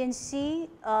 So, you can see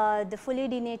the fully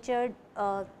denatured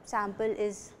sample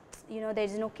is, there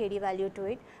is no KD value to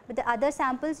it, but the other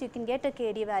samples you can get a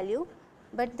KD value,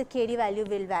 but the KD value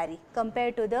will vary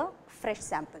compared to the fresh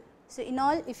sample. So, in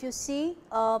all, if you see,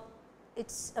 it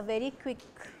is a very quick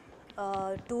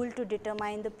tool to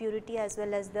determine the purity as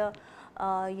well as the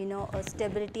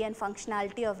stability and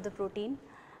functionality of the protein.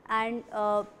 And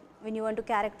when you want to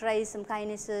characterize some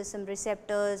kinases, some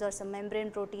receptors or some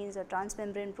membrane proteins or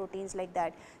transmembrane proteins like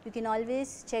that, you can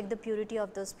always check the purity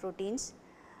of those proteins,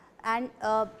 and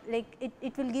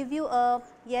it will give you a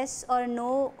yes or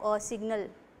no signal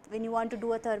when you want to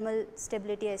do a thermal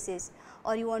stability assays,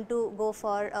 or you want to go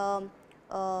for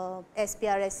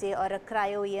SPR assay or a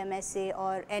cryo EM assay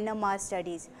or NMR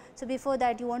studies. So, before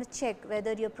that you want to check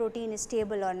whether your protein is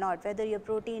stable or not, whether your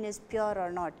protein is pure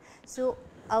or not. So,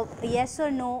 yes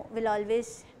or no will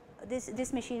always,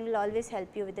 this machine will always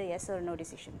help you with the yes or no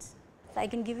decisions. So, I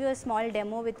can give you a small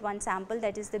demo with one sample,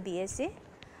 that is the BSA.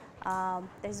 That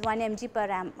is 1 mg per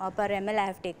ml I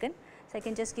have taken. So, I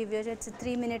can just give you, it is a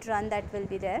 3-minute run that will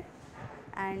be there,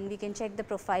 and we can check the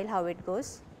profile how it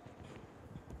goes.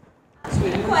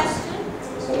 Question.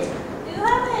 Do you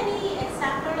have any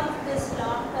example of this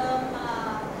long-term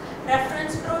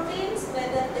reference proteins,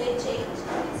 whether they change?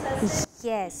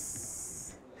 Yes.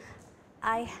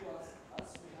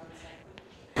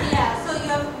 Yeah, so you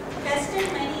have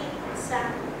tested many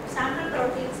sample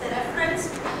proteins, the reference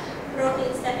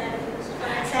proteins that are used.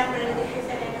 For example, this is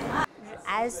an NMR.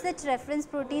 As such reference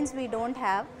proteins we do not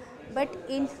have, but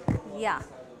in,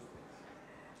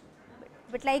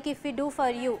 but like if we do for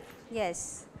you,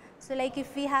 yes. So, like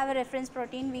if we have a reference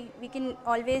protein, we can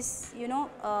always,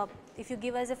 if you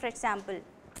give us a fresh sample,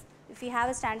 if we have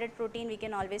a standard protein, we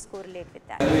can always correlate with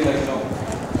that.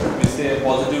 We say a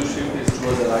positive shift is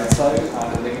towards the right side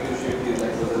and a negative shift is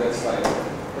like towards the left side.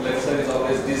 The left side is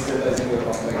always destabilizing your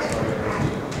complex or your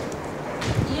protein.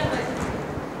 Yeah, but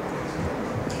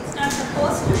it's not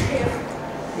supposed to shift.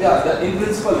 Yeah, in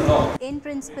principle, no. In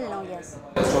principle, no, yes.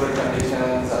 The storage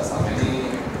conditions or some any,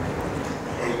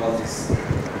 what do you call this?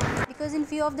 Because in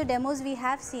few of the demos we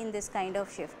have seen this kind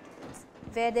of shift,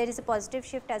 where there is a positive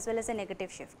shift as well as a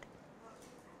negative shift.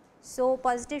 So,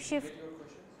 positive shift,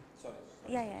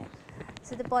 yeah.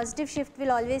 So, the positive shift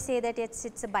will always say that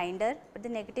it's a binder, but the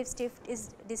negative shift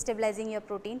is destabilizing your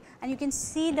protein, and you can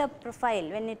see the profile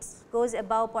when it goes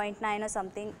above 0.9 or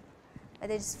something,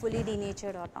 whether it's fully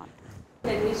denatured or not.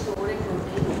 When we store a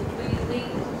protein, it will be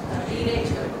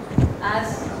denatured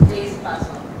as days pass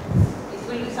on. It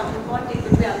will be somewhat, it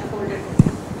will be unfolded.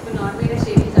 It will not be in a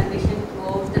stable condition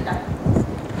throughout the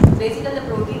time. Basically, the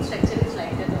protein structure is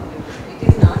like that only. It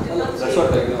is not. That's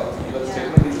what your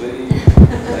statement is very.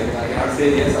 I cannot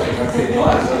say yes, I cannot say no.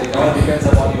 Actually, it all depends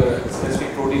upon your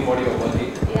specific protein what you are working.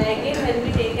 Yeah, again, when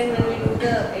we do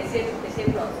the assay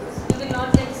process, you will not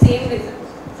get the same result.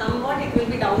 Somewhat it will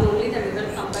be down only the result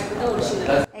compared to the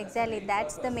original. Exactly,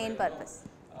 that's the main purpose.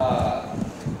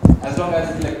 As long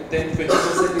as it's like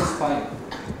 10-20% is fine.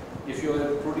 If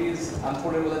your protein is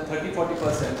unfolded more than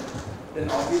 30-40%, then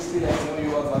obviously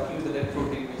you are working with the dead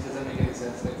protein, which doesn't make any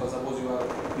sense. Like for suppose you are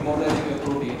immobilizing your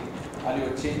protein and you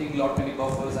are changing lot many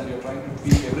buffers and you are trying to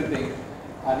tweak everything,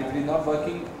 and if it is not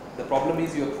working, the problem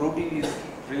is your protein is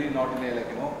really not in a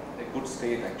a good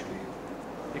state actually.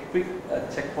 A quick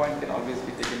checkpoint can always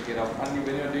be taken care of, and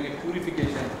when you are doing a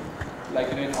purification,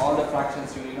 like in all the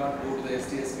fractions, you need not go to the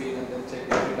STS page and then check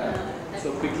every time.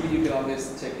 So quickly you can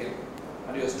always check it,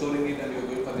 and you are storing it and you are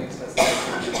going for the next step.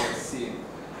 See.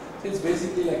 So it's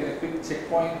basically like a quick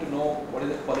checkpoint to know what is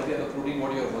the quality of the protein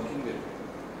what you are working with.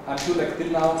 And so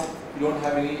till now you don't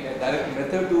have any direct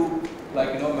method to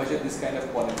measure this kind of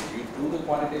quality. You do the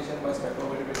quantitation by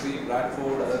spectrophotometry,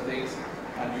 Bradford, other things,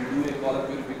 and you do a column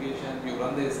purification, you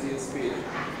run the SDS page,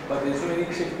 but there's no any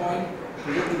checkpoint.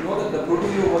 You have to know that the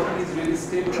protein you're working is really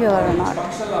stable Pure or it's not.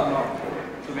 functional or not.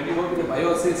 So when you work with the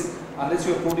bioassays, unless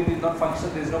your protein is not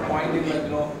functional, there's no point in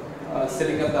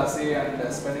setting up the assay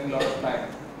and spending a lot of time.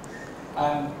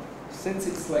 And since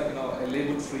it's like a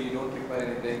label free, you don't require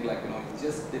anything like you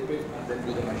just dip it and then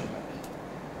do the measurement.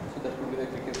 So that would be the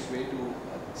quickest way to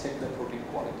check the protein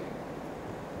quality.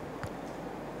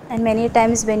 And many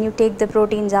times when you take the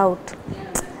proteins out,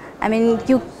 I mean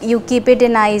you keep it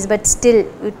in ice, but still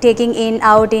you're taking in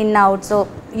out, so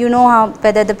you know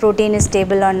whether the protein is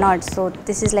stable or not. So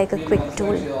this is like a quick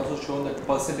tool. Actually also shown that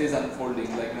percentage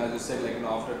unfolding, like as you said, like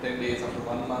after 10 days, after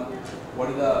 1 month, what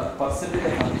is the percentage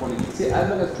of unfolding? See, as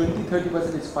long as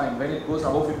 20-30% is fine. When it goes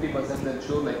above 50%, then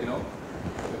show like your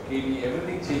KD,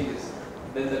 everything changes.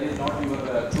 Then that is not your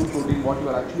true protein, what you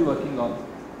are actually working on.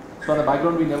 So on the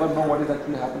background, we never know what is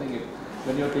actually happening.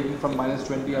 When you are taking from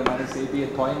 -20 or -80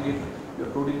 and thawing it, your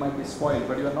protein might be spoiled,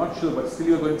 but you are not sure. But still,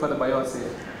 you are going for the bioassay.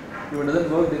 If it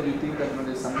doesn't work, then you think that there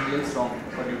is something else wrong,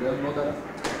 but you don't know that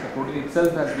the protein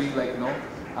itself has been like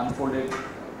unfolded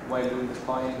while doing the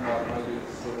thawing or while doing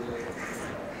the storage.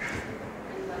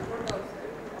 And one more doubt, sir.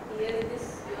 Here in this,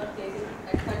 you are placing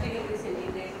at 30 degrees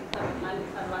centigrade for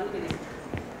 1 minute.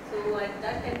 So at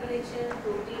that temperature,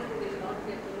 protein will not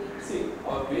get any. See,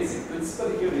 our basic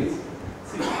principle here is,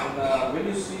 when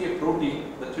you see a protein,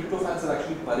 the tryptophans are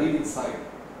actually buried inside,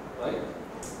 right?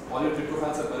 All your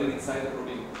tryptophans are buried inside the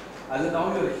protein. As of now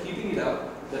you are heating it up,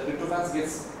 the tryptophans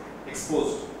gets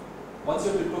exposed. Once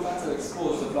your tryptophans are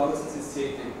exposed, the fluorescence is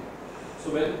changing.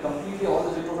 So when completely all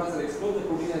the tryptophans are exposed, the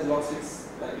protein has lost its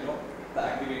the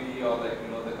activity or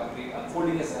the complete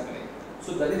unfolding is happening. So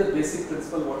that is the basic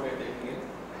principle what we are taking in,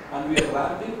 and we are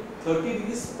ramping 30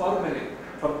 degrees per minute.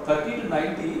 From 30 to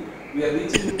 90, we are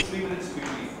reaching in 3 minutes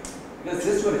quickly, because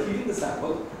just you are heating the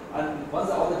sample, and once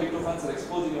all the tryptophans are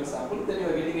exposed in your sample, then you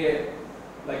are getting a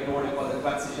what you call the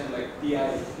transition, like TI,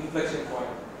 inflection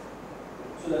point.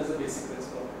 So that is the basic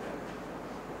principle.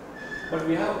 But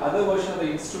we have other version of the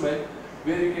instrument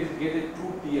where you can get a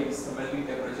 2 TMs, the melting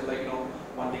temperature,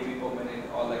 1 degree per minute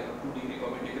or 2 degree per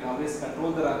minute. You can always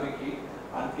control the ramping heat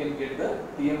and can get the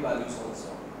TM values also.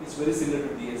 It's very similar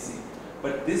to DSC.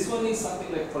 But this one is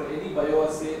something like for any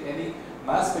bioassay, any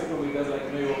mass spectrometer,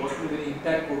 you are working with any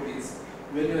intact proteins.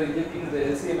 When you are injecting the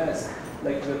LCMS,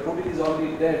 the protein is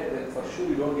already dead, then for sure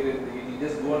you don't get anything. You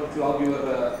just go and clog your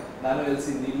nano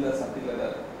LC needle or something like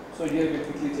that. So here you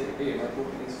quickly check, hey, my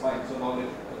protein is fine, so now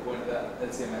let's go into the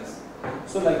LCMS.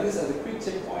 So like this, as a quick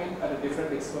checkpoint at a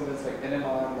different experiments like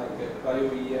NMR, like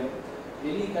cryo-EM,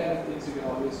 any kind of things you can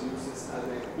always use this as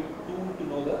a quick tool to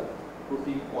know the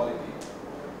protein quality.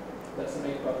 That's the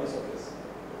main purpose of this.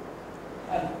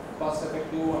 And cost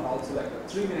effective, and also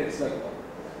 3 minutes, it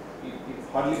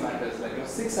hardly matters.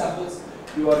 6 samples,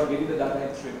 you are getting the data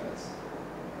in 3 minutes.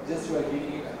 Just you are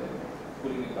heating it and then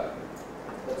pulling it back.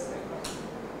 That's the main process.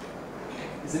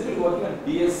 Is anybody working on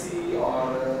DSC or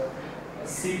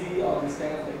CD or this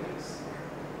kind of techniques?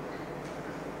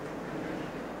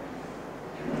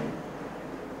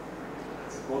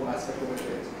 It's a core mass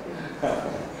spectrometry.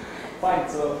 Fine,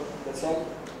 so that's all.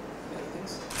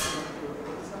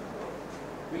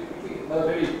 Quickly,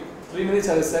 maybe 3 minutes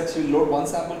as I said, she will load 1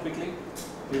 sample quickly.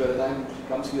 By the time she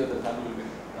comes here, the sample will be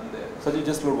done there. So you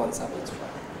just load 1 sample, it's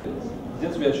fine.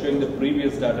 Just we are showing the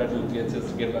previous data to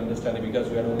get an understanding, because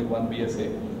we had only 1 BSA.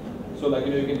 So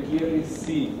you can clearly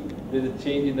see there is a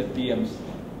change in the TMs,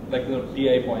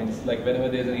 TI points. Whenever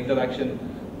there is an interaction,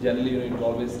 generally it will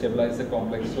always stabilize the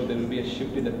complex, so there will be a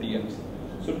shift in the TMs.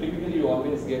 So typically you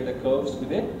always get the curves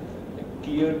with a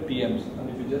clear TMs, and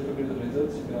if you just look at the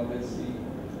results, you can always see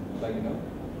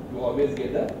you always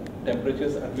get the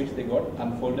temperatures at which they got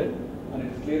unfolded, and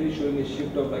it's clearly showing a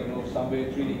shift of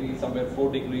somewhere 3 degrees, somewhere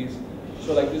 4 degrees.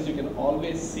 So like this you can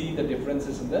always see the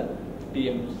differences in the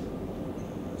TMs.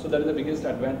 So that is the biggest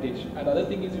advantage. And other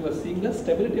thing is you are seeing the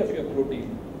stability of your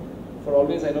protein. For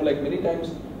always, I know many times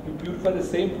you purify the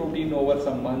same protein over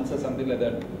some months or something like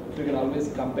that. So you can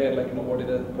always compare what is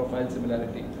the profile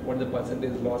similarity, what is the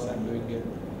percentage loss I'm doing here.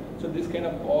 So this kind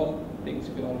of all things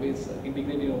you can always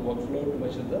integrate in your workflow to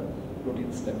measure the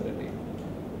protein stability.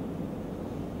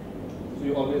 So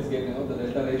you always get the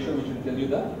delta ratio, which will tell you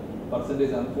the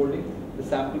percentage unfolding, the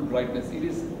sample brightness. It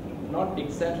is not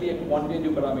exactly a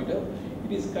quantitative parameter.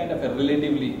 It is kind of a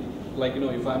relatively,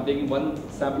 if I'm taking 1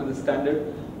 sample as a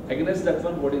standard, against that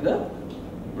one, what is the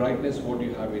brightness, what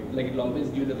you have it. It will always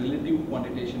give the relative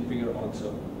quantitation figure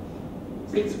also.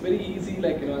 So it's very easy, as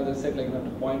I said, at a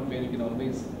point where you can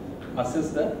always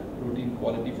assess the protein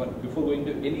quality for before going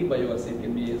to any bioassay. It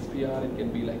can be SPR, it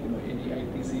can be like any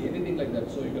ITC, anything like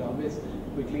that. So you can always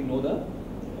quickly know the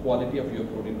quality of your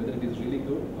protein, whether it is really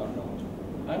good or not.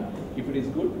 And if it is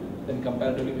good, then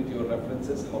comparatively with your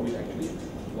references, how it actually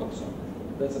works on.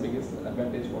 That's the biggest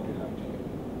advantage what you have here.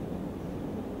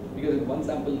 Because in one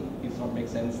sample, it does not make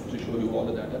sense to show you all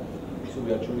the data. So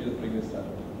we are showing you the previous data.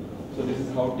 So this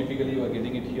is how typically you are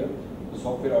getting it here. The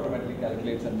software automatically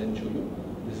calculates and then show you.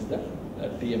 This is the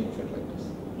TM of it like this.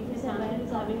 If a sample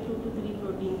is having 2 to 3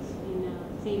 proteins in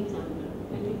a same sample,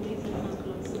 when we place a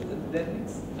sample of then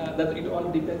it's, that it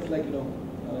all depends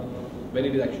when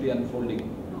it is actually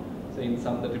unfolding. So in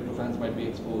some the tryptophans might be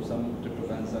exposed, some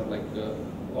tryptophans are like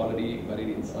already buried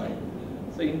inside.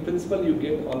 So in principle you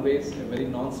get always a very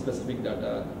non-specific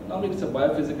data. Normally it's a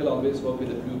biophysical, always work with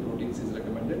a few proteins is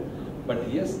recommended.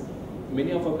 But yes,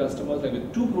 many of our customers like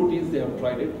with 2 proteins they have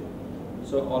tried it.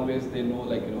 So always they know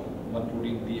one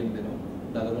protein TM they know,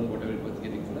 the other one whatever it was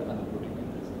getting for the other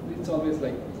protein. It's always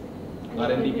like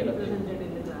R&D kind of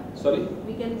thing. Sorry?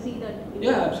 We can see that.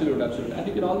 Yeah, absolutely. And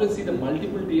you can always see the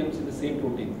multiple TMs in the same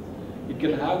protein. It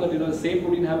can have that, the same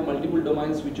protein have multiple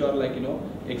domains which are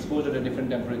exposed at different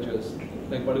temperatures.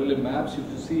 Like particularly maps, if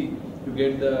you see, you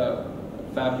get the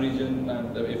Fab region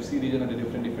and the FC region at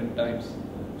different times.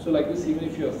 So like this, even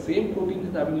if your same protein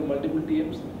is having multiple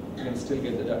TMs, you can still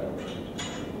get the data.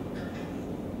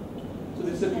 So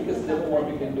this is the biggest step of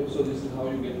what we can do. So this is how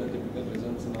you get the typical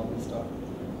results and all this stuff.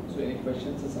 So any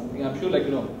questions or something? I'm sure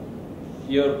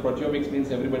here proteomics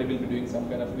means everybody will be doing some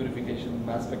kind of purification,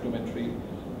 mass spectrometry,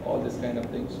 all this kind of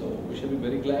thing. So we shall be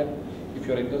very glad. If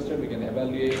you are interested, we can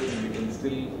evaluate and we can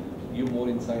still give more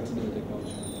insights into the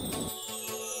technology.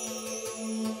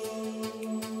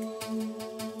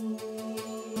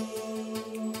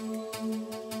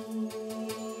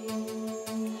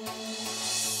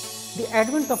 The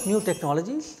advent of new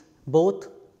technologies, both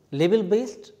label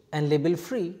based and label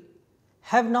free,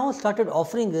 have now started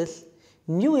offering us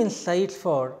new insights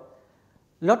for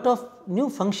lot of new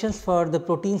functions for the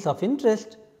proteins of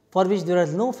interest for which there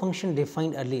was no function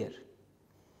defined earlier.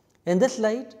 In this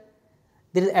light,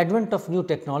 there is advent of new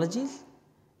technologies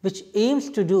which aims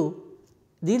to do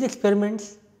these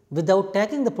experiments without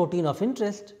tagging the protein of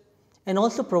interest and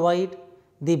also provide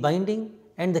the binding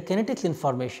and the kinetics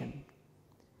information.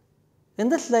 In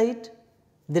this light,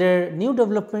 there are new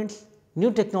developments,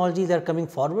 new technologies are coming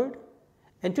forward,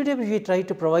 and today we try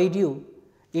to provide you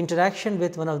interaction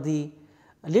with one of the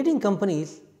leading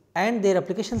companies and their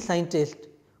application scientists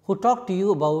who talk to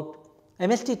you about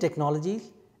MST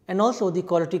technologies and also the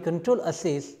quality control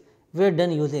assays were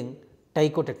done using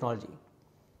Tycho technology.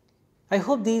 I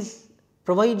hope these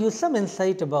provide you some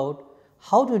insight about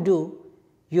how to do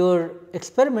your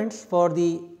experiments for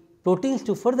the proteins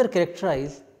to further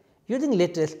characterize using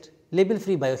latest label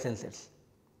free biosensors.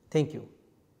 Thank you.